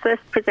Moldavite was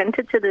first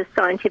presented to the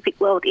scientific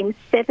world in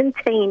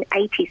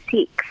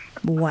 1786.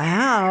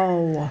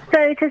 Wow.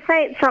 So to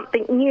say it's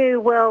something new,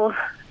 well,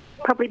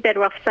 probably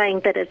better off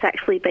saying that it's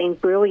actually been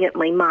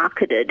brilliantly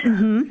marketed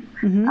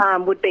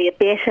would be a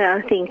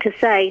better thing to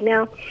say.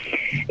 Now,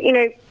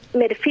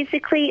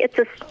 metaphysically, it's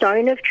a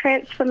stone of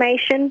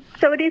transformation,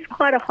 so it is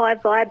quite a high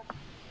vibe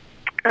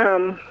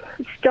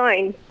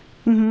stone.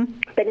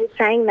 But in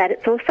saying that,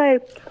 it's also,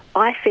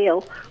 I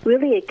feel,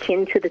 really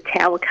akin to the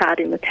Tower card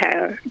in the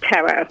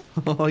tarot.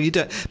 Oh, you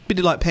don't. A bit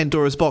like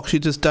Pandora's box. You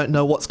just don't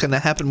know what's going to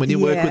happen when you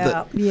work with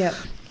it. Yeah.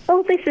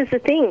 Well, this is the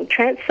thing.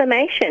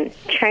 Transformation.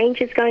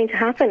 Change is going to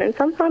happen. And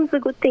sometimes the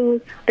good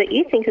things that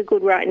you think are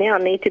good right now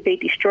need to be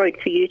destroyed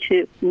for you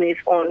to move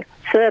on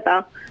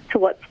further to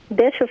what's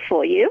better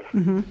for you.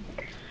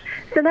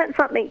 So that's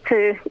something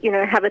to,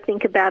 have a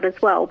think about as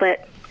well.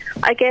 But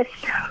I guess,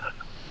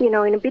 in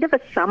a bit of a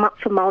sum up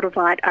for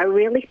Moldavite, I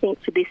really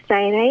think for this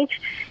day and age,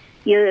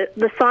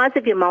 the size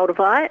of your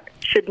Moldavite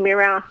should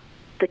mirror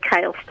the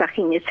kale stuck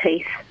in your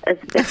teeth as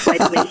the best way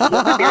to measure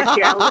your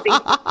spirituality.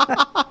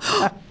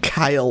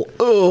 Kale.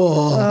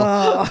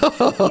 Oh.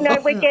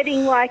 We're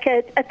getting like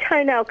a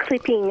toenail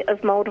clipping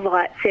of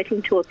Moldavite set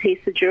into a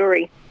piece of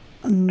jewellery.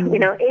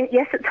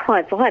 Yes, it's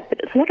high vibe, but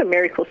it's not a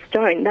miracle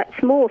stone. That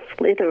small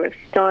slither of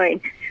stone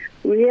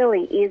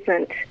really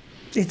isn't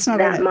It's not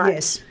that much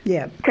yes,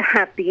 yeah. to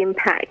have the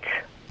impact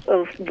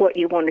of what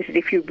you wanted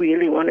if you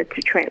really wanted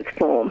to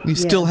transform. You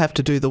still have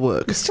to do the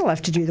work. You still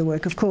have to do the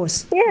work, of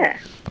course. Yeah.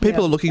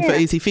 People are looking for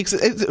easy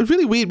fixes. It's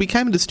really weird. We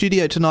came into the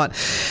studio tonight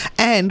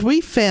and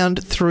we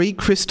found 3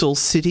 crystals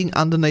sitting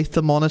underneath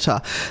the monitor.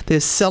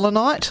 There's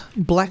selenite,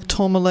 black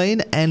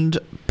tourmaline and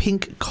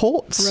pink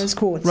quartz. Rose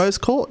quartz. Rose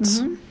quartz.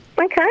 Mm-hmm.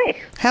 Okay.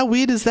 How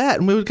weird is that?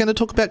 And we were going to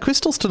talk about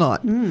crystals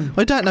tonight.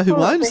 We don't know who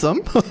owns them.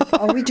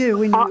 Oh, we do.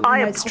 We know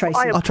it's Tracy.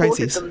 I applauded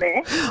Tracy's. them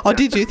there. Oh,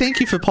 did you? Thank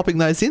you for popping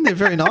those in. They're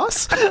very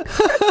nice.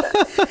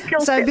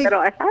 Skill set that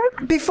I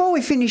have. Before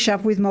we finish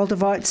up with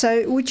Moldavite,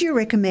 so would you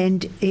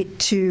recommend it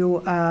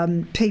to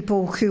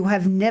people who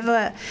have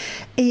never,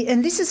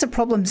 and this is a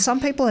problem, some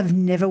people have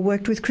never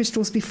worked with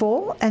crystals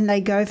before and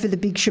they go for the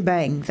big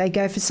shebang. They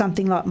go for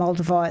something like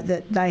Moldavite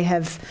that they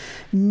have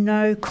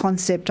no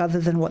concept other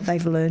than what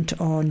they've learnt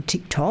on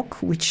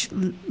TikTok, which,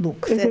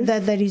 look,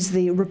 that is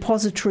the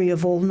repository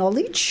of all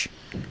knowledge,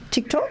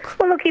 TikTok.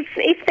 Well, look,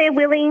 if they're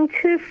willing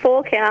to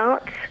fork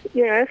out,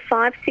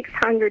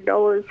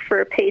 $500-$600 for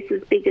a piece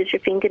as big as your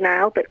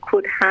fingernail that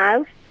could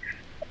have,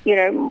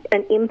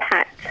 an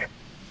impact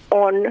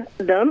on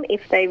them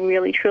if they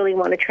really truly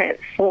want to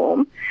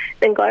transform,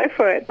 then go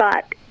for it.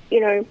 But,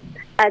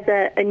 as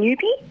a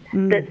newbie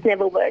that's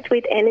never worked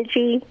with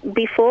energy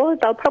before,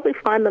 they'll probably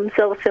find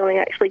themselves feeling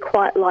actually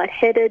quite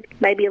lightheaded,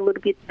 maybe a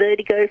little bit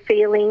vertigo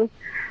feeling,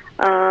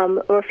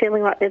 or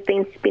feeling like they've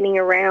been spinning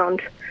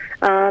around.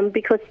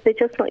 Because they're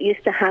just not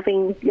used to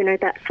having,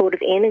 that sort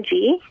of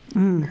energy.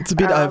 It's a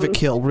bit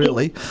overkill,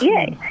 really.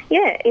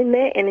 In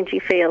their energy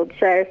field.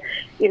 So,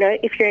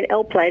 if you're an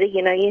L-plater,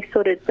 you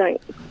sort of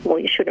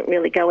you shouldn't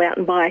really go out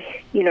and buy,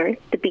 the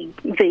big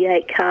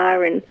V8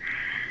 car and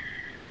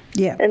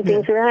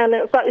things around.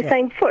 It's like we were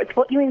saying before, it's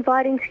what you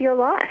invite into your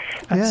life.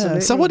 Yeah.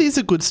 So what is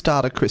a good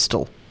starter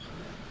crystal?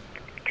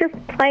 Just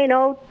plain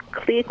old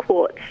clear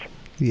quartz.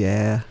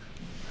 Yeah.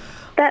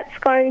 That's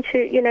going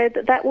to,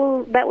 that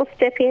will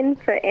step in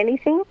for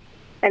anything,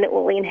 and it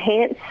will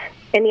enhance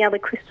any other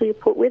crystal you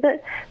put with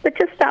it. But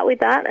just start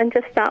with that, and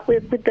just start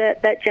with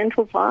that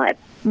gentle vibe.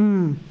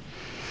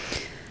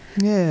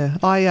 Yeah,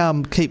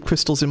 I keep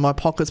crystals in my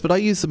pockets, but I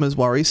use them as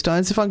worry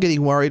stones. If I'm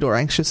getting worried or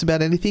anxious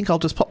about anything, I'll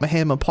just pop my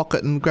hand in my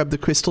pocket and grab the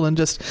crystal and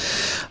just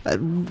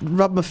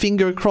rub my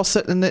finger across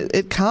it, and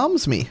it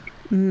calms me.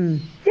 Yeah.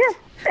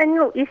 And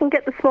look, you can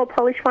get the small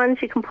polished ones.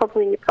 You can pop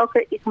them in your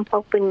pocket. You can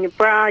pop them in your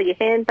bra, your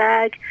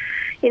handbag.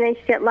 You can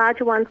get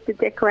larger ones to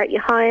decorate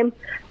your home,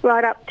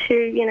 right up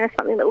to,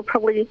 something that will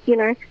probably,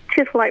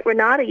 just like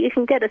Renata, you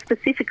can get a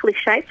specifically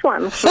shaped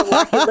one for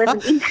like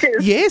 11 inches.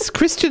 Yes,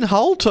 Christian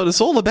Hull taught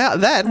us all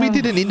about that. We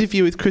did an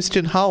interview with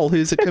Christian Hull,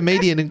 who's a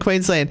comedian in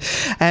Queensland,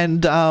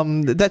 and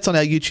that's on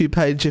our YouTube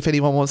page if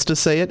anyone wants to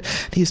see it.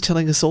 He's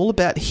telling us all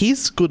about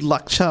his good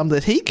luck charm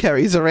that he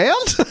carries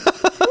around.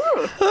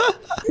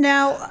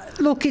 Now,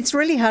 look, it's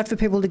really hard for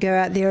people to go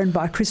out there and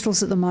buy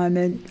crystals at the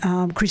moment.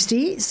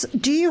 Christy,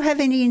 do you have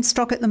any in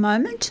stock at the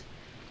moment?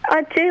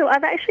 I do.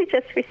 I've actually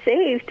just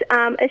received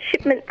a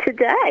shipment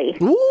today.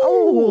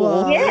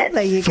 Ooh. Yes.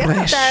 There you go.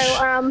 Fresh.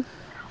 So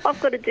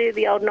I've got to do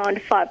the old 9 to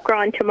 5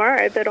 grind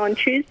tomorrow, but on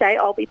Tuesday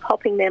I'll be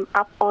popping them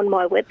up on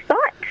my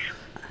website.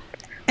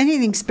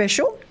 Anything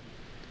special?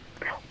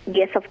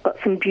 Yes, I've got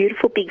some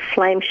beautiful big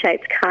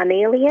flame-shaped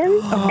carnelian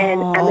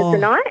and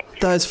amazonite.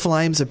 Those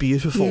flames are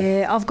beautiful.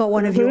 Yeah, I've got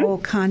one of your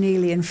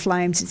carnelian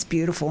flames. It's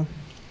beautiful.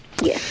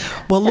 Yes.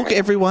 Well, look,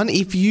 everyone,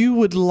 if you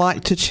would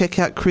like to check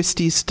out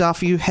Christy's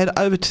stuff, you head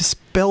over to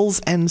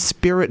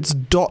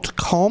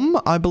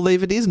spellsandspirits.com, I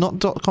believe it is, not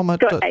 .com. .au.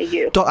 .au. All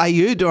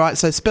right,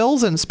 so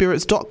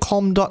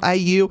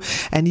spellsandspirits.com.au,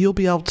 and you'll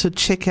be able to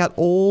check out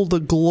all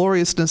the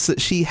gloriousness that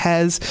she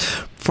has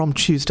from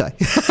Tuesday.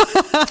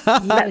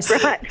 Yes.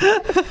 That's right.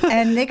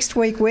 And next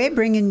week we're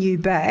bringing you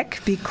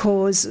back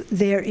because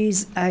there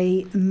is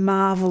a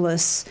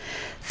marvellous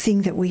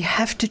thing that we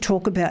have to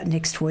talk about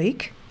next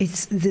week.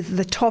 It's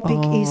the topic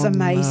is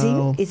amazing.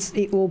 No.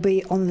 It will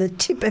be on the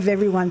tip of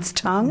everyone's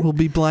tongue. We'll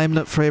be blaming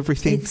it for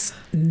everything. It's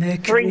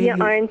Mercury. Bring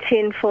your own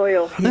tin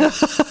foil.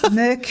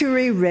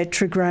 Mercury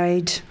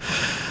retrograde.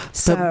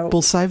 So but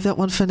we'll save that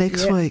one for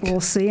next week.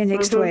 We'll see you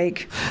next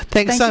week.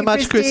 Thanks so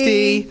much,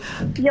 Christy.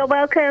 You're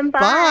welcome.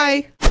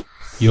 Bye. Bye.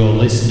 You're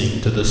listening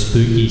to the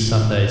Spooky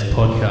Sundays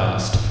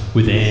podcast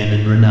with Anne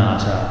and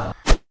Renata.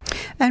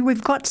 And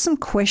we've got some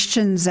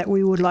questions that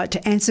we would like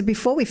to answer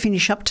before we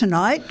finish up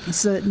tonight.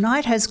 So the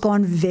night has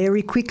gone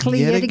very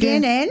quickly yet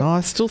again, Anne. Oh, I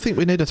still think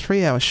we need a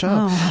 3-hour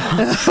show.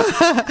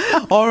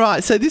 Oh. All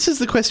right, so this is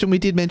the question we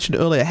did mention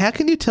earlier. How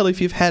can you tell if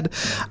you've had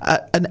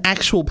an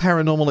actual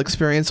paranormal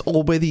experience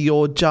or whether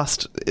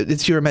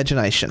it's your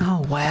imagination?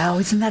 Oh, wow.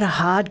 Isn't that a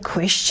hard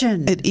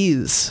question? It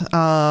is.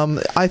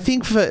 I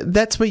think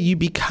that's where you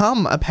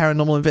become a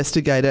paranormal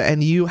investigator,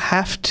 and you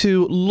have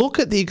to look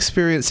at the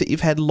experience that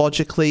you've had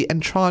logically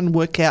and try and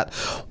work out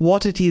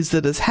what it is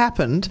that has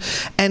happened,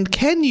 and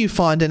can you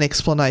find an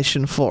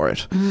explanation for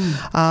it?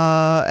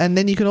 And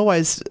then you can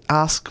always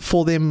ask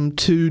for them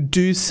to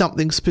do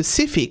something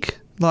specific.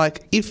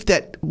 Like if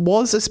that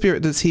was a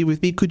spirit that's here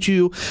with me. Could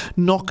you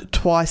knock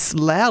twice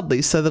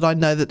loudly so that I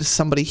know that there's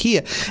somebody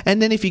here?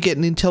 And then if you get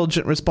an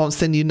intelligent response,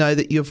 then you know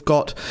that you've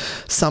got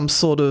some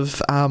sort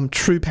of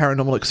true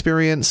paranormal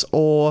experience,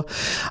 or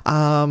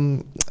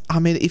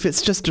if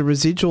it's just a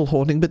residual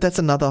haunting, but that's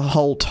another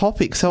whole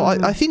topic. So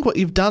I think what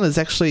you've done is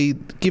actually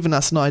given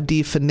us an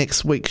idea for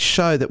next week's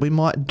show, that we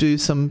might do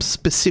some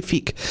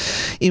specific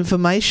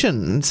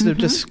information instead of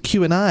just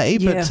Q&A.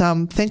 But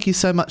thank you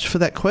so much for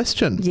that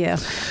question. Yeah.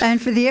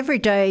 And for the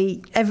average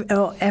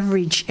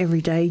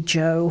everyday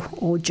Joe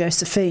or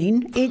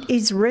Josephine, it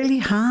is really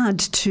hard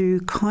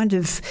to kind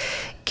of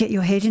get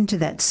your head into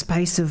that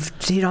space of,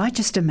 did I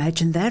just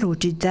imagine that, or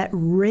did that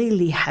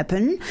really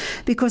happen?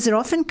 Because it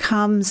often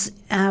comes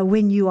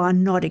when you are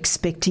not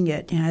expecting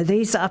it. You know,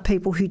 these are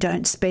people who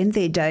don't spend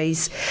their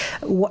days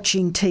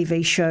watching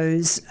TV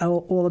shows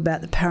all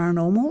about the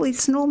paranormal.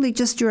 It's normally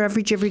just your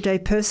average everyday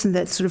person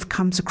that sort of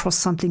comes across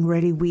something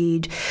really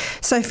weird.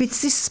 So if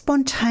it's this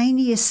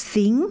spontaneous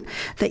thing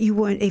that you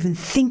weren't even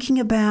thinking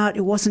about,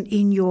 it wasn't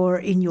in your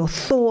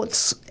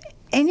thoughts,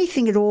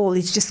 anything at all,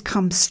 is just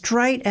come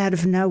straight out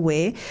of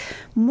nowhere,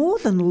 more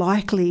than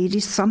likely it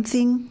is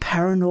something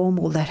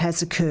paranormal that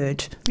has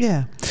occurred.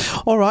 Yeah.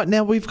 All right,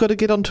 now we've got to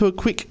get on to a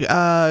quick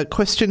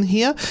question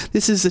here.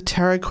 This is a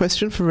tarot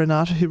question for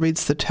Renata, who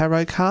reads the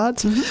tarot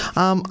cards.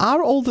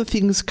 Are all the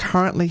things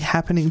currently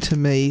happening to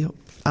me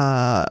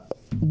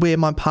where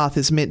my path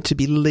is meant to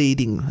be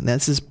leading? Now,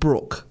 this is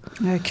Brooke.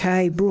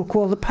 Okay, Brooke.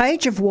 Well, the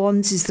Page of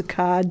Wands is the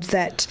card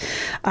that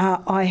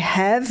I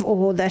have,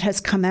 or that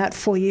has come out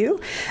for you.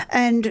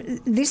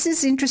 And this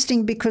is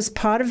interesting because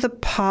part of the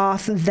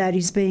path that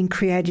is being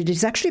created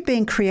is actually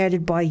being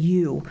created by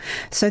you.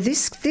 So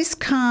this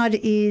card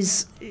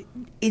is,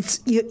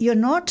 you're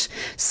not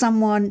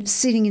someone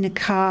sitting in a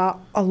car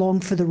along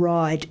for the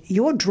ride.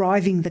 You're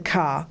driving the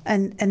car.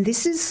 And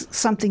this is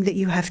something that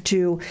you have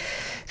to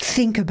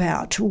think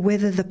about,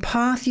 whether the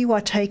path you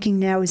are taking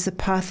now is the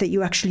path that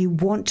you actually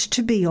want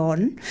to be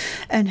on,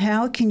 and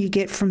how can you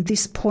get from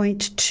this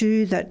point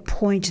to that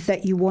point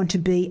that you want to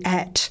be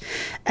at.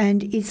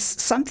 And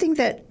it's something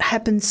that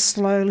happens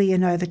slowly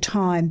and over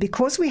time.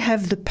 Because we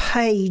have the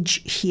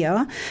page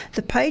here,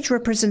 the page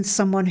represents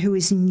someone who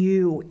is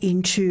new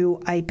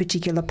into a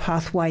particular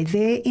pathway.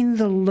 They're in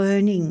the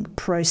learning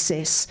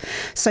process.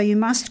 So you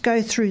must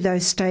go through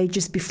those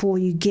stages before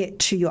you get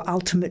to your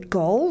ultimate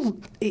goal.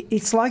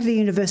 It's like the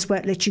universe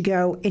won't let you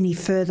go any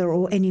further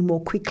or any more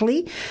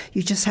quickly.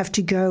 You just have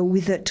to go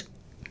with it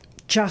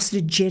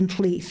just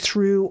gently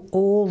through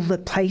all the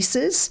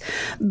paces.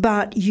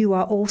 But you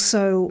are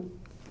also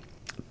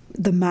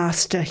the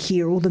master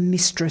here, or the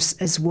mistress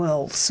as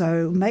well.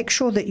 So make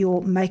sure that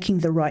you're making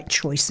the right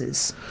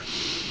choices.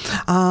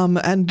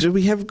 And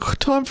we have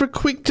time for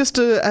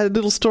a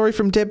little story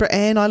from Deborah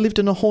Ann. I lived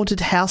in a haunted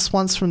house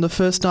once. From the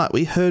first night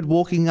we heard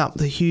walking up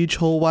the huge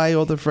hallway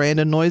or the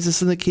veranda,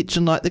 noises in the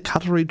kitchen like the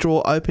cutlery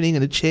drawer opening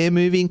and a chair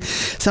moving.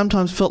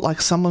 Sometimes felt like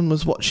someone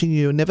was watching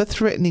you. Never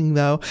threatening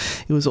though.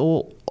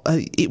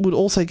 It would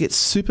also get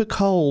super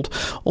cold,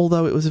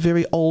 although it was a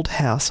very old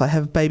house. I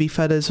have baby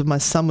photos of my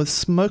son with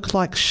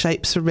smoke-like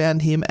shapes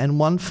around him, and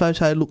one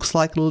photo looks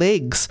like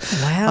legs.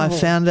 Wow. I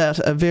found out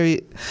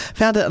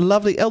a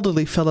lovely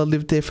elderly fella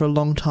lived there for a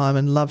long time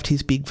and loved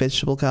his big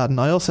vegetable garden.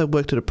 I also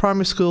worked at a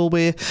primary school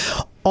where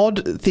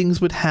odd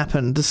things would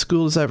happen. The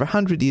school is over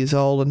 100 years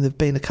old and there have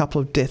been a couple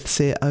of deaths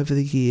there over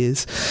the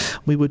years.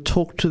 We would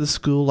talk to the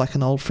school like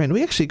an old friend.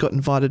 We actually got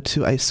invited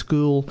to a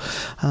school,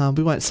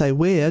 we won't say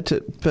where,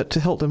 but to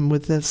help them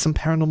with some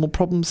paranormal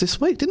problems this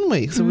week, didn't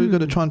we? So we've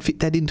got to try and fit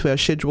that into our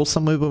schedule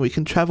somewhere where we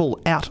can travel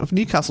out of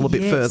Newcastle a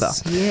bit further.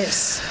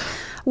 Yes.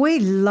 We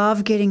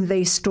love getting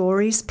these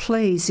stories.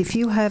 Please, if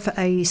you have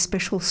a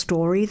special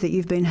story that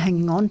you've been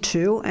hanging on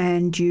to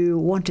and you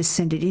want to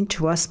send it in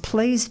to us,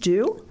 please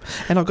do.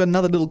 And I've got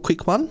another little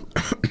quick one.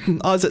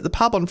 I was at the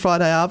pub on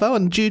Friday, Arvo,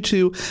 and due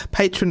to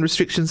patron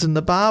restrictions in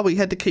the bar, we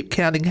had to keep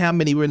counting how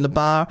many were in the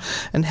bar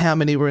and how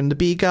many were in the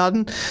beer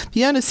garden.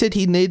 The owner said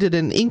he needed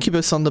an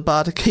incubus on the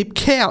bar to keep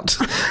count.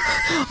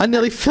 I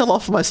nearly fell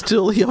off my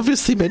stool. He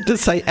obviously meant to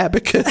say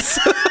abacus.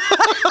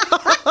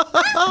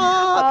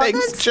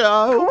 Thanks,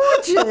 Joe.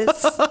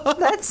 Gorgeous.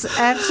 That's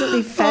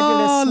absolutely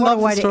fabulous. What a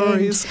way to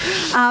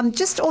end.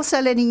 Just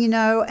also letting you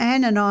know,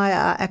 Anne and I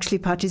are actually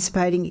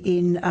participating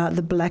in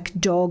the Black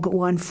Dog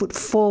 1 Foot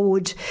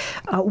Forward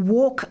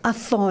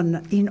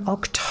walk-a-thon in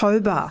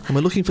October. And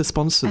we're looking for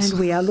sponsors. And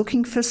we are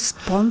looking for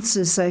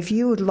sponsors. So if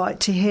you would like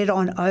to head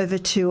on over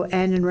to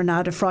Anne and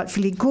Renata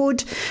Frightfully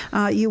Good,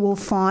 you will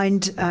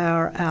find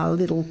our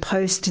little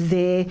post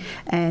there.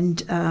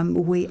 And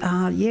we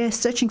are,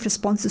 searching for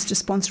sponsors to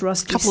sponsor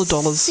us. Couple of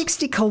dollars.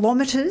 60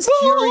 kilometres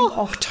during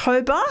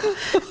October.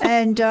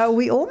 And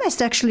we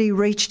almost actually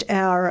reached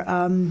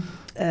our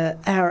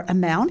our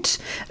amount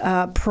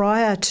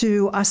prior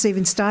to us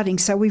even starting.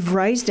 So we've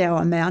raised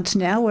our amount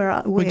now.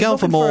 We're going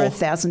for more.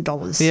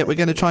 $1,000. Yeah, we're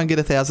going to try and get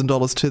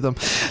 $1,000 to them.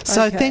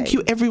 So thank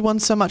you everyone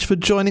so much for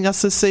joining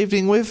us this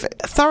evening. We've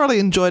thoroughly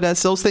enjoyed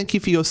ourselves. Thank you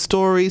for your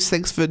stories.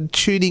 Thanks for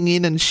tuning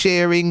in and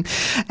sharing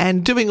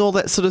and doing all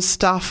that sort of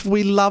stuff.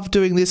 We love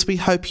doing this. We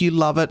hope you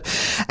love it.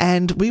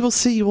 And we will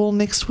see you all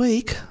next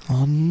week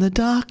on The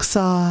Dark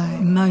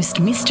Side. Most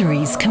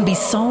mysteries can be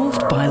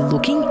solved by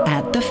looking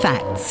at the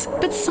facts.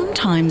 But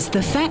sometimes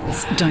the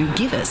facts don't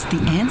give us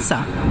the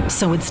answer.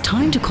 So it's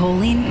time to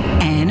call in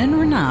Anne and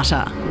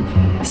Renata.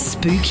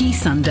 Spooky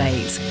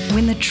Sundays,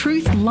 when the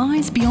truth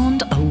lies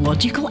beyond a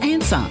logical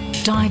answer.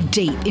 Dive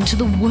deep into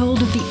the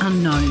world of the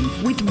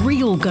unknown with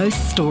real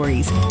ghost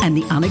stories and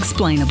the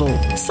unexplainable.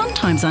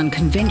 Sometimes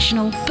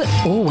unconventional, but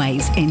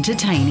always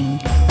entertaining.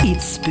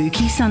 It's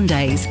Spooky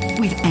Sundays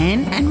with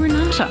Anne and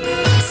Renata.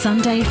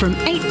 Sunday from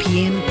 8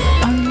 p.m,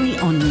 only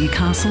on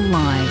Newcastle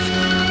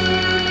Live.